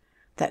Spirit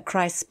that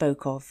Christ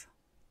spoke of.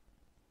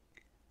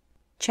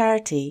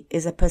 Charity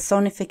is a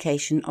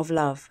personification of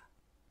love,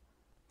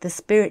 the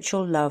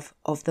spiritual love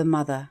of the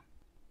Mother.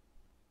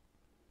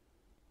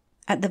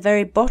 At the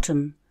very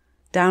bottom,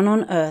 down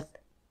on earth,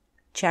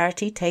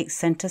 Charity takes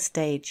center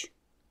stage.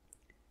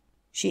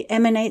 She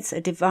emanates a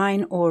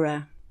divine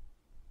aura.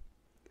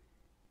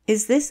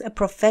 Is this a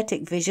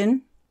prophetic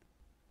vision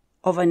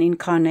of an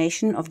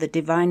incarnation of the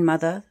Divine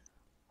Mother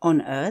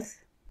on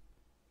earth?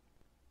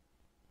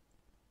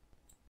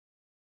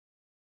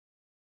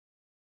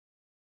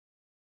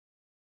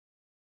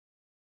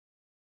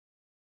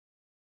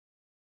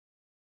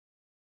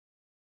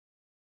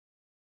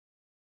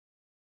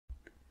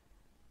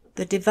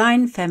 The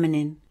Divine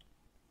Feminine,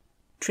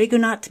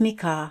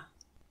 Trigunatmika,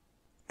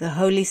 the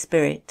Holy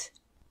Spirit.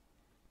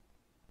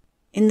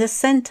 In the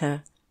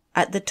center,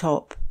 at the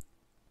top,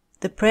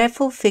 the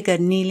prayerful figure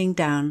kneeling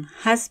down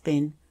has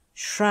been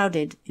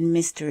shrouded in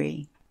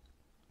mystery.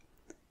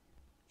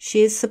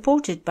 She is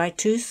supported by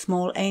two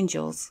small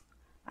angels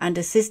and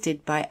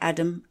assisted by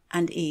Adam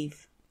and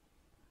Eve.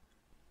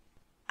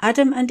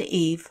 Adam and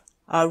Eve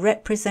are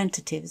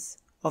representatives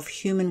of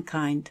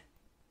humankind.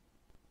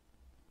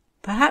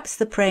 Perhaps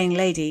the praying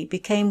lady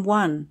became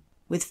one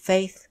with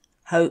faith,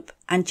 hope,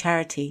 and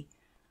charity,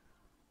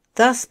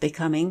 thus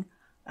becoming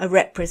a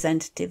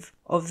representative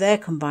of their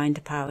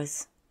combined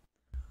powers,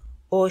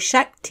 or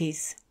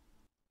Shaktis.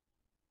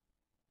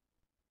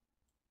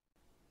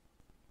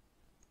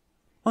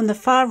 On the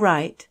far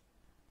right,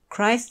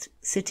 Christ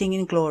sitting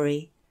in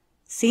glory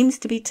seems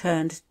to be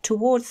turned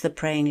towards the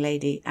praying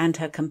lady and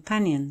her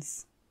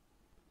companions.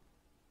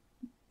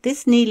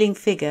 This kneeling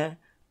figure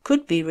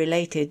could be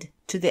related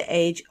to the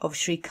age of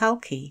Shri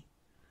Kalki,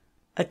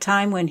 a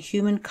time when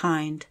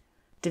humankind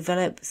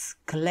develops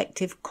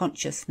collective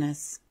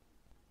consciousness.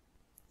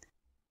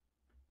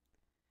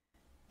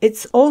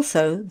 It's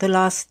also the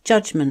Last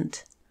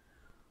Judgment,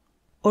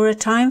 or a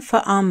time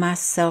for en masse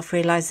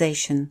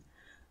self-realization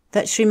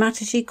that Shri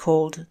Mataji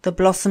called the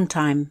Blossom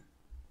Time.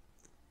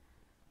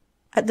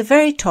 At the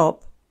very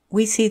top,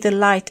 we see the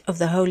light of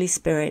the Holy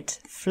Spirit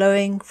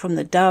flowing from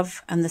the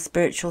dove and the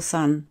spiritual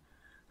sun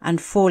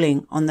and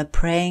falling on the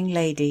praying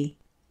lady.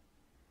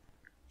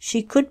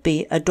 She could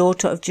be a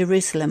daughter of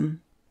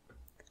Jerusalem,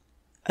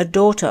 a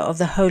daughter of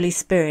the Holy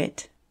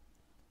Spirit,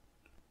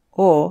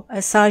 or a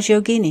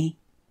Sahaja.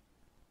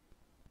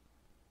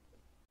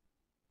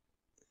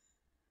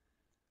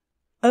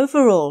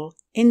 Overall,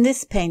 in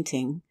this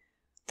painting,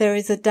 there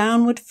is a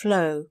downward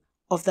flow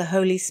of the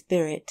Holy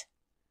Spirit,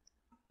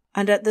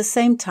 and at the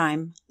same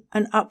time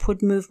an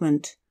upward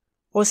movement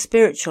or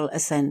spiritual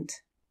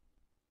ascent.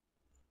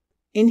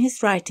 In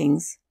his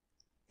writings,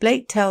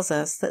 Blake tells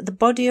us that the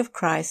body of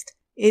Christ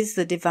is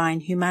the divine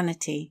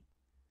humanity.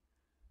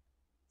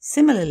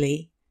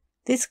 Similarly,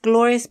 this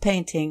glorious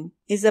painting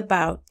is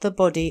about the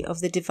body of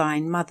the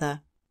Divine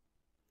Mother.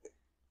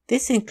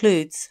 This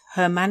includes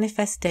her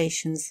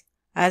manifestations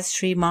as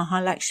Shri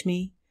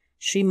Mahalakshmi,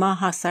 Shri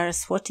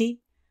Mahasaraswati,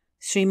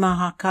 Shri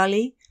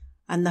Mahakali,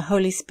 and the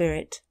Holy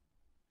Spirit.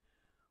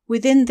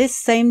 Within this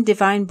same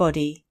divine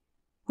body,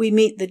 we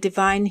meet the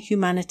divine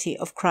humanity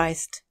of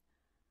Christ,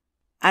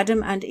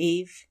 Adam and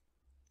Eve,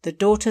 the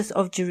daughters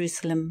of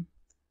Jerusalem,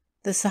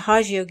 the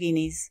Sahaja,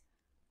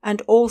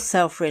 and all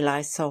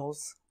self-realized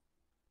souls.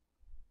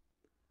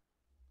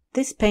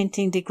 This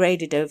painting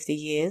degraded over the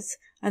years,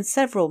 and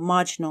several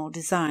marginal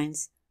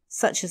designs,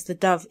 such as the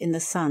dove in the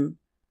sun,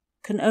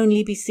 can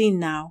only be seen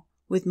now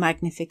with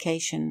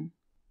magnification.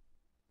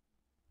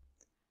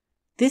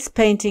 This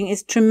painting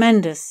is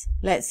tremendous.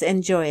 Let's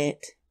enjoy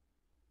it.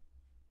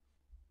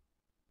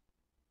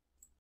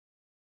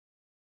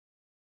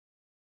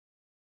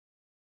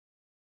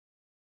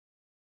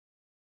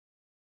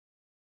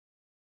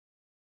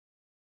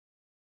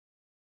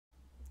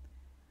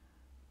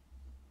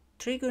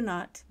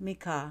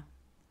 Trigunatmika.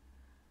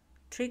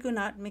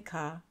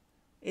 Trigunatmika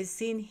is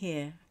seen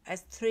here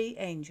as three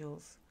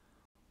angels,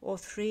 or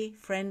three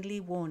friendly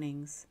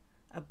warnings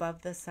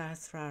above the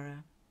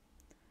Sahasrara.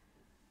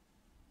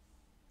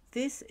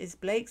 This is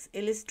Blake's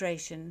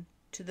illustration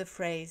to the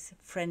phrase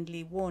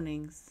friendly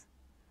warnings,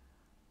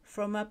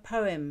 from a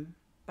poem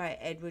by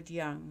Edward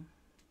Young.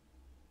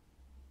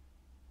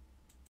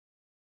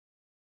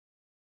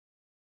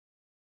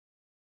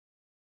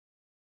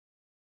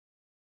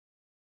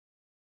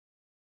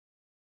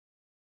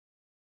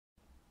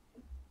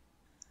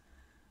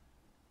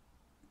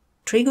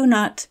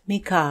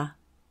 Trigunatmika.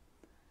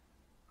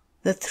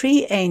 The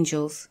three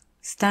angels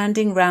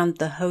standing round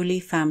the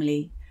Holy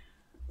Family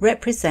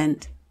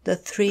represent the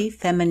three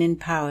feminine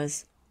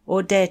powers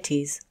or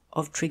deities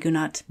of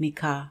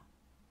Trigunatmika.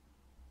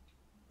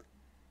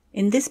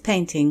 In this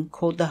painting,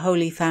 called the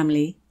Holy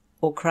Family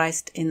or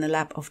Christ in the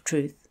Lap of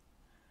Truth,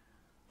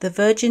 the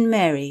Virgin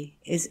Mary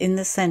is in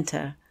the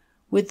center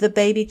with the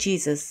baby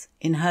Jesus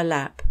in her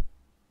lap.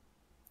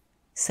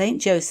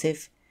 Saint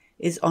Joseph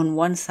is on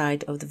one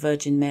side of the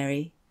Virgin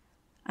Mary,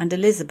 and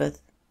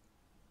Elizabeth,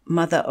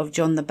 mother of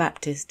John the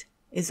Baptist,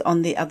 is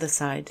on the other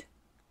side.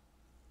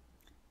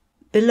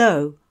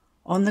 Below,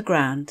 on the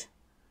ground,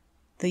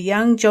 the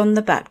young John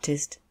the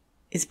Baptist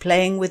is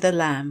playing with a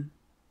lamb.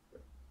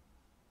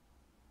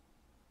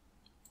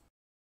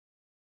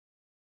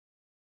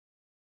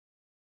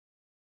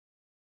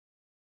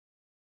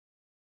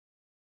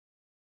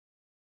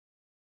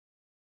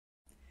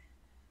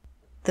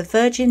 The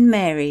Virgin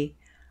Mary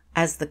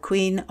as the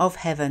Queen of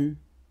Heaven.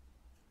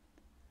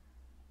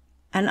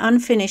 An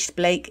unfinished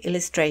Blake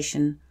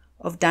illustration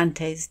of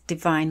Dante's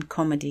Divine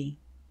Comedy.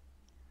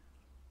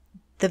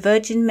 The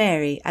Virgin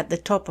Mary at the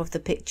top of the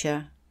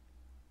picture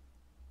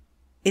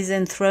is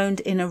enthroned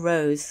in a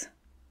rose,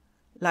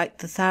 like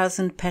the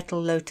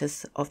 1,000-petal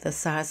lotus of the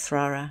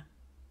Sahasrara.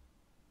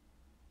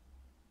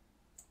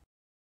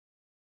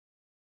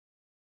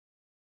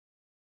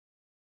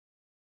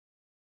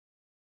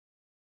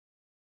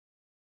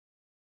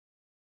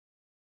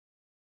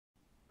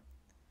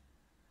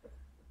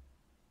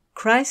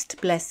 Christ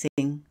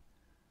blessing,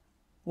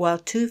 while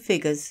two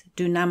figures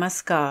do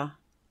namaskar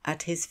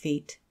at his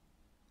feet.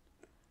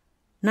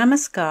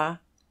 Namaskar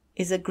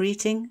is a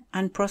greeting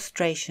and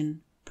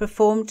prostration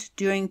performed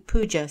during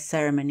puja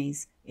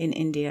ceremonies in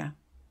India.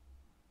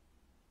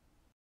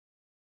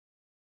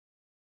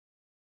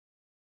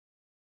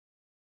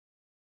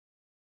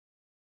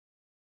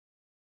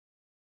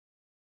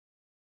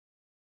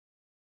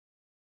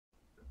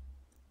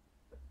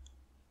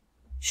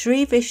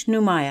 Shri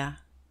Vishnumaya,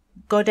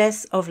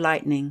 Goddess of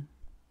Lightning.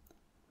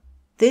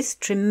 This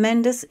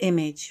tremendous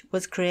image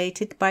was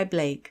created by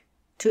Blake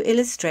to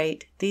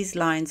illustrate these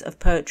lines of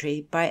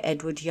poetry by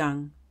Edward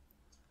Young.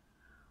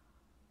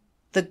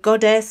 The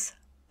goddess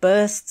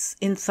bursts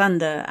in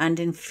thunder and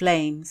in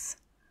flames,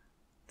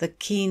 the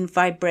keen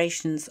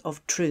vibrations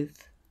of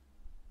truth.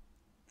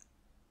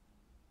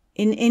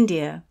 In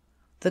India,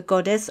 the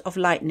goddess of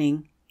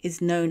lightning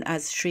is known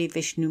as Shri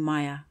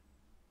Vishnumaya.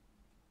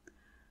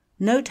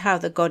 Note how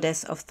the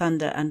goddess of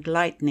thunder and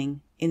lightning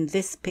in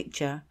this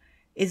picture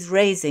is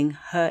raising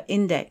her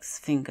index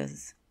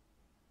fingers.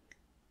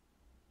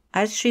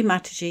 As Sri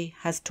Mataji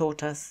has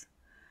taught us,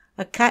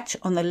 a catch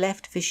on the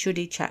left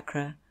Vishuddhi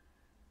chakra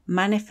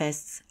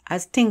manifests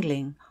as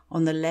tingling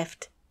on the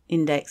left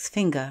index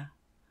finger,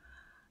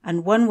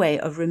 and one way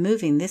of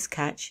removing this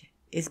catch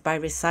is by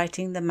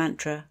reciting the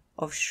mantra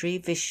of Shri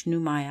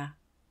Vishnumaya.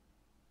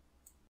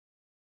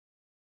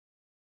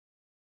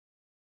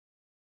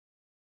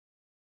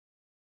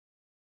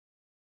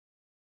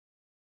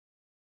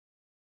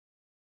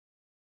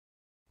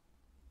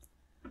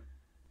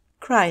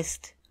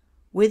 Christ,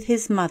 with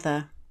his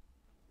mother,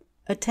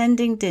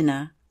 attending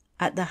dinner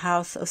at the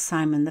house of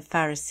Simon the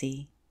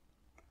Pharisee.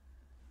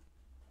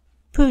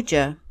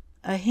 Puja,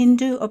 a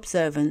Hindu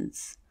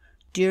observance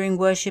during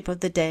worship of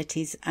the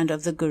deities and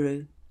of the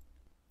Guru.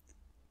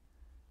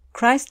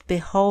 Christ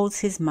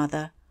beholds his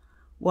mother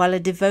while a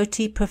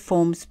devotee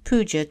performs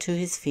puja to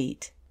his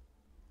feet.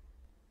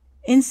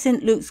 In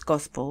St. Luke's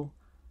Gospel,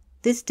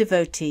 this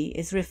devotee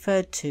is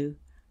referred to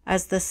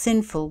as the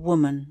sinful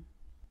woman.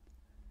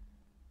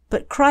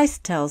 But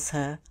Christ tells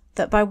her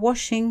that by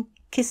washing,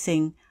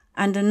 kissing,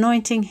 and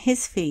anointing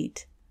his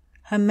feet,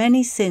 her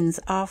many sins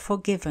are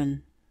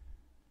forgiven.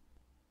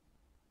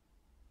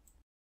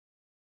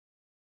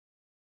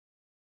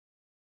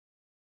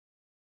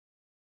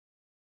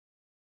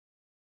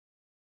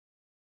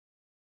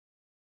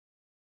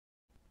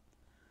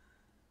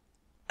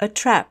 A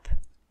trap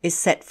is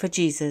set for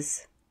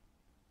Jesus.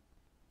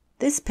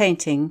 This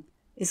painting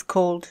is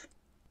called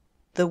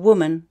The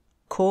Woman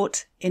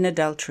Caught in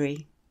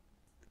Adultery.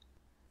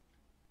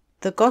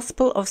 The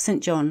Gospel of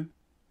St. John,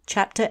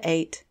 chapter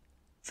 8,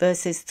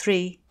 verses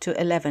 3 to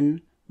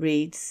 11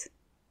 reads,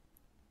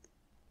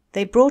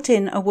 They brought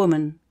in a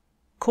woman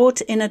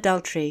caught in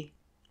adultery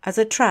as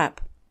a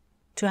trap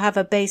to have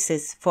a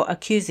basis for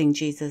accusing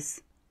Jesus.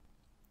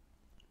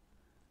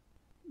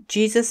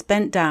 Jesus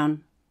bent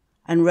down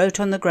and wrote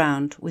on the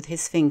ground with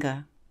his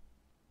finger.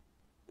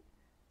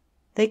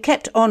 They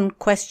kept on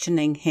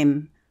questioning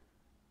him,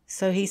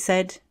 so he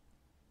said,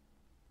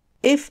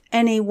 If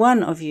any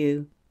one of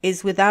you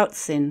is without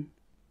sin,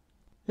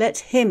 let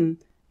him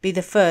be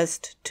the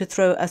first to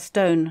throw a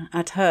stone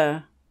at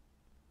her.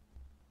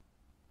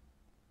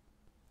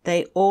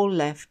 They all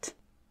left.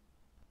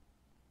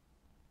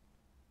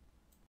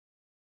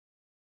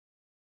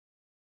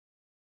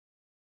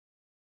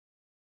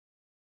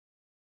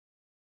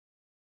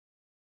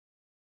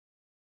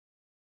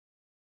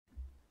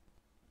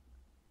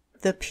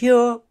 The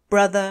pure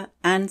brother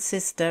and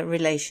sister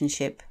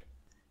relationship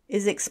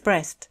is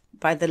expressed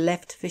by the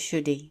left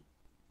Vishuddhi.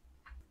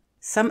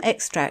 Some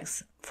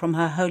extracts from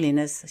Her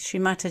Holiness Shri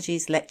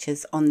Mataji's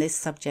lectures on this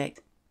subject.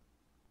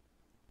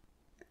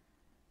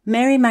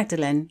 Mary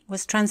Magdalene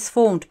was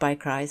transformed by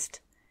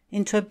Christ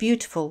into a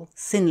beautiful,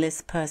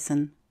 sinless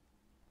person.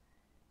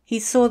 He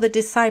saw the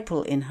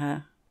disciple in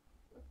her.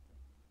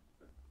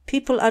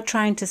 People are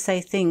trying to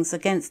say things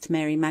against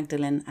Mary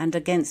Magdalene and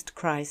against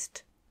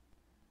Christ.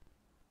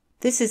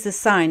 This is the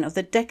sign of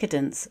the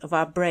decadence of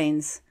our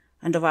brains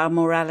and of our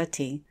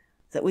morality,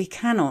 that we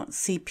cannot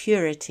see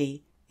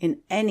purity in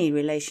any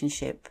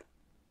relationship.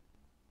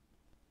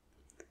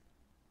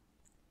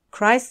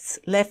 Christ's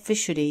left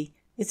Vishuddhi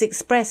is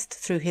expressed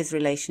through his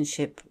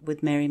relationship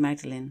with Mary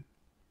Magdalene,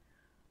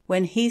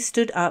 when he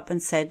stood up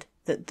and said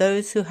that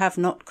those who have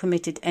not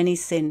committed any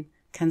sin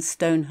can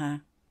stone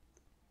her.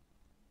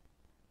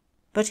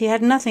 But he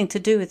had nothing to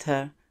do with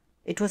her.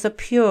 It was a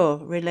pure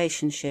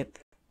relationship.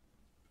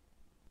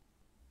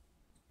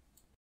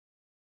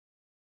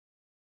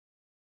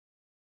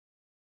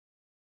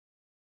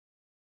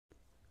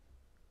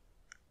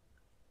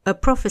 A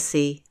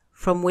prophecy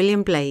from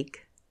William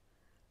Blake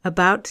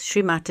about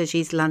Sri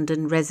Mataji's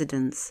London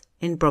residence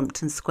in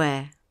Brompton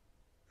Square.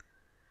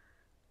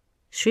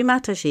 Sri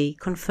Mataji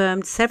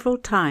confirmed several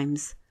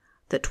times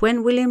that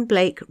when William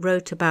Blake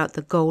wrote about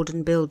the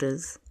Golden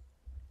Builders,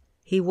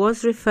 he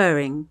was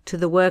referring to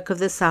the work of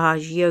the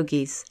Sahaja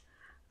yogis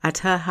at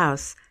her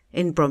house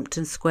in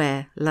Brompton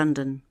Square,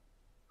 London.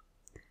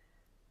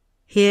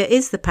 Here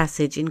is the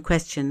passage in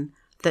question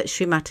that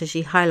Shri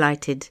Mataji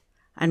highlighted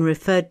and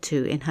referred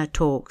to in her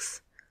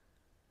talks.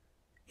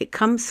 It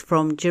comes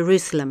from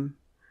Jerusalem,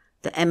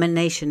 the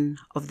emanation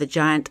of the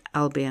giant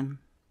Albion.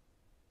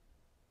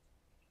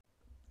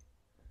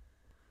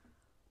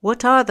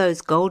 What are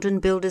those golden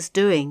builders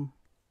doing?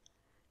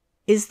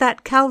 Is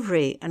that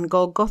Calvary and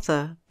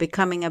Golgotha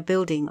becoming a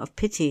building of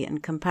pity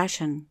and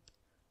compassion?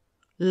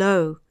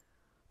 Lo,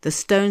 the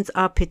stones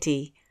are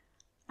pity,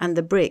 and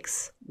the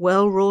bricks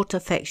well-wrought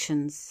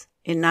affections,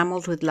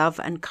 enamelled with love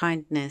and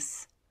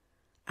kindness,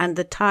 and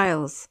the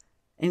tiles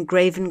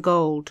engraven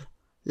gold,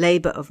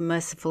 labour of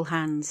merciful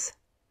hands.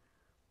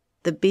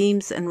 The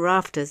beams and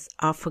rafters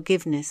are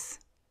forgiveness,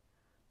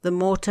 the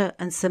mortar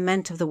and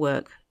cement of the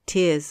work,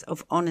 tears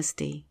of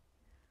honesty.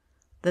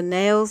 The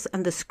nails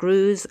and the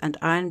screws and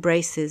iron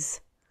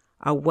braces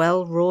are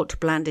well-wrought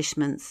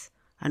blandishments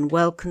and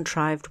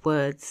well-contrived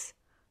words,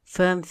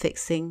 firm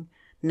fixing,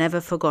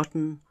 never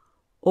forgotten,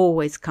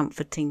 always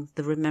comforting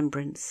the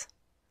remembrance.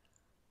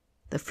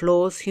 The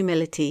floors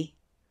humility,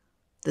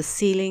 the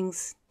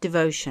ceilings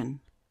devotion,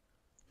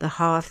 the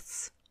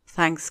hearths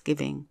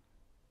thanksgiving.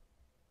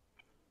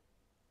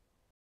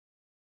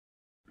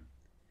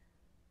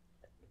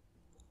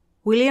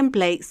 William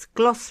Blake's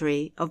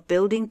Glossary of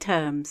Building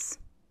Terms,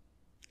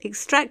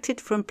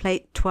 extracted from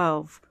Plate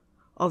 12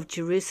 of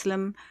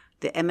Jerusalem,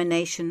 the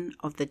Emanation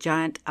of the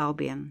Giant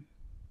Albion.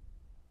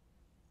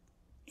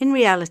 In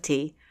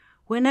reality,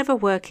 whenever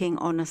working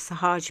on a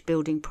Sahaja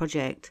building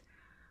project,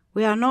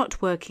 we are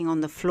not working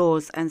on the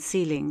floors and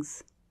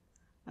ceilings.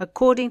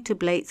 According to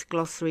Blake's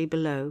glossary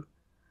below,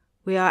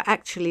 we are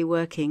actually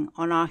working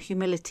on our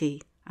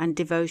humility and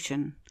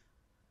devotion,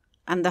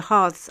 and the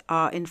hearths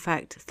are in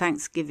fact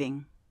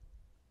thanksgiving.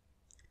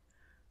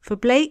 For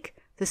Blake,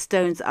 the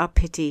stones are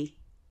pity,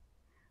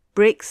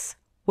 bricks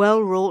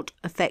well-wrought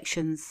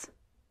affections,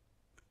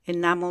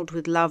 enamelled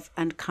with love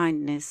and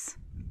kindness,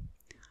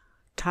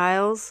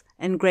 tiles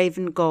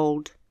engraven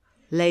gold,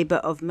 labour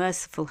of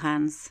merciful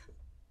hands,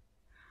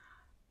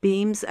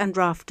 beams and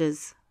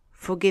rafters,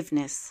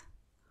 forgiveness,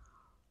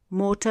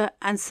 mortar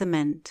and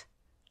cement,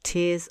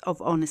 tears of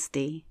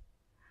honesty,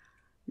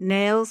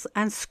 nails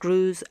and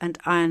screws and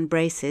iron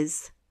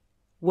braces,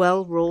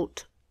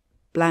 well-wrought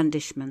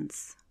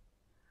blandishments,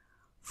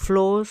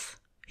 floors,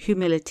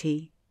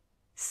 humility,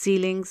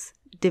 ceilings,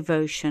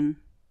 devotion,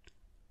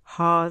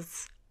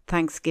 hearths,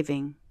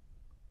 thanksgiving.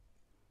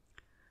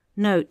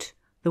 Note,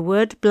 the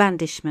word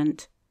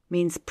blandishment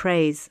means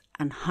praise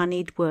and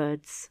honeyed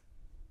words.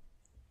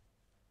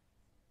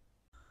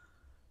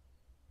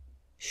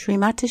 Shri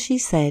Mataji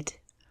said,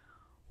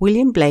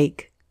 William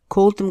Blake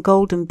called them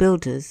golden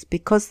builders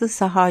because the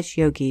Sahaja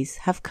yogis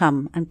have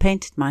come and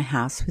painted my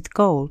house with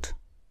gold.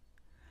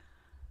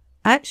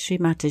 At Shri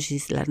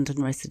Mataji's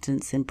London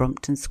residence in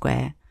Brompton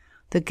Square,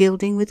 the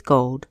gilding with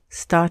gold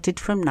started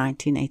from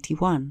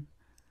 1981,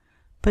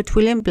 but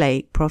William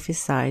Blake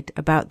prophesied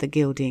about the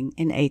gilding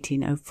in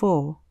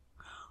 1804,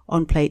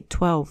 on Plate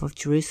 12 of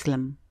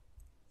Jerusalem.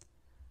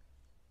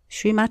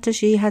 Shri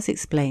Mataji has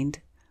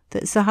explained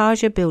that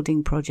Sahaja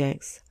building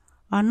projects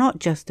are not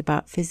just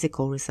about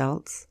physical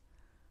results,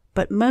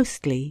 but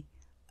mostly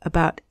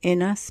about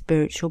inner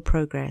spiritual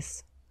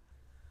progress.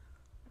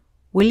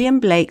 William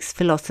Blake's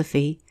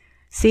philosophy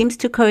seems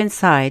to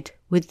coincide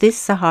with this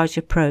Sahaja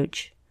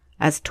approach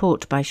as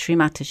taught by Shri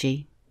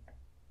Mataji.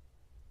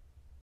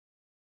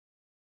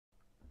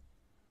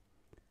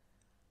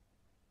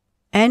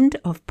 End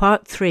of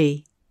Part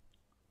 3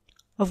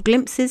 of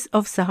Glimpses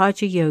of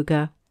Sahaja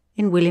Yoga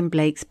in William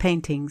Blake's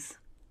paintings.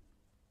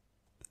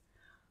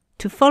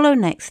 To follow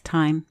next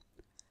time,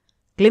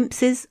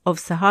 Glimpses of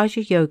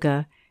Sahaja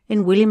Yoga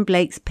in William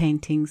Blake's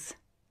paintings,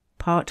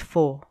 Part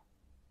 4.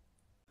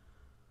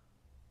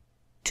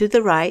 To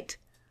the right,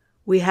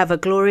 we have a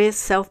glorious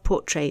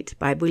self-portrait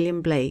by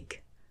William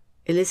Blake,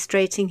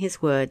 illustrating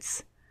his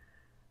words,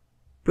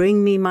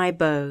 "Bring me my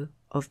bow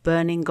of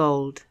burning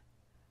gold,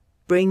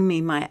 bring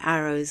me my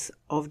arrows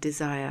of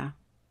desire."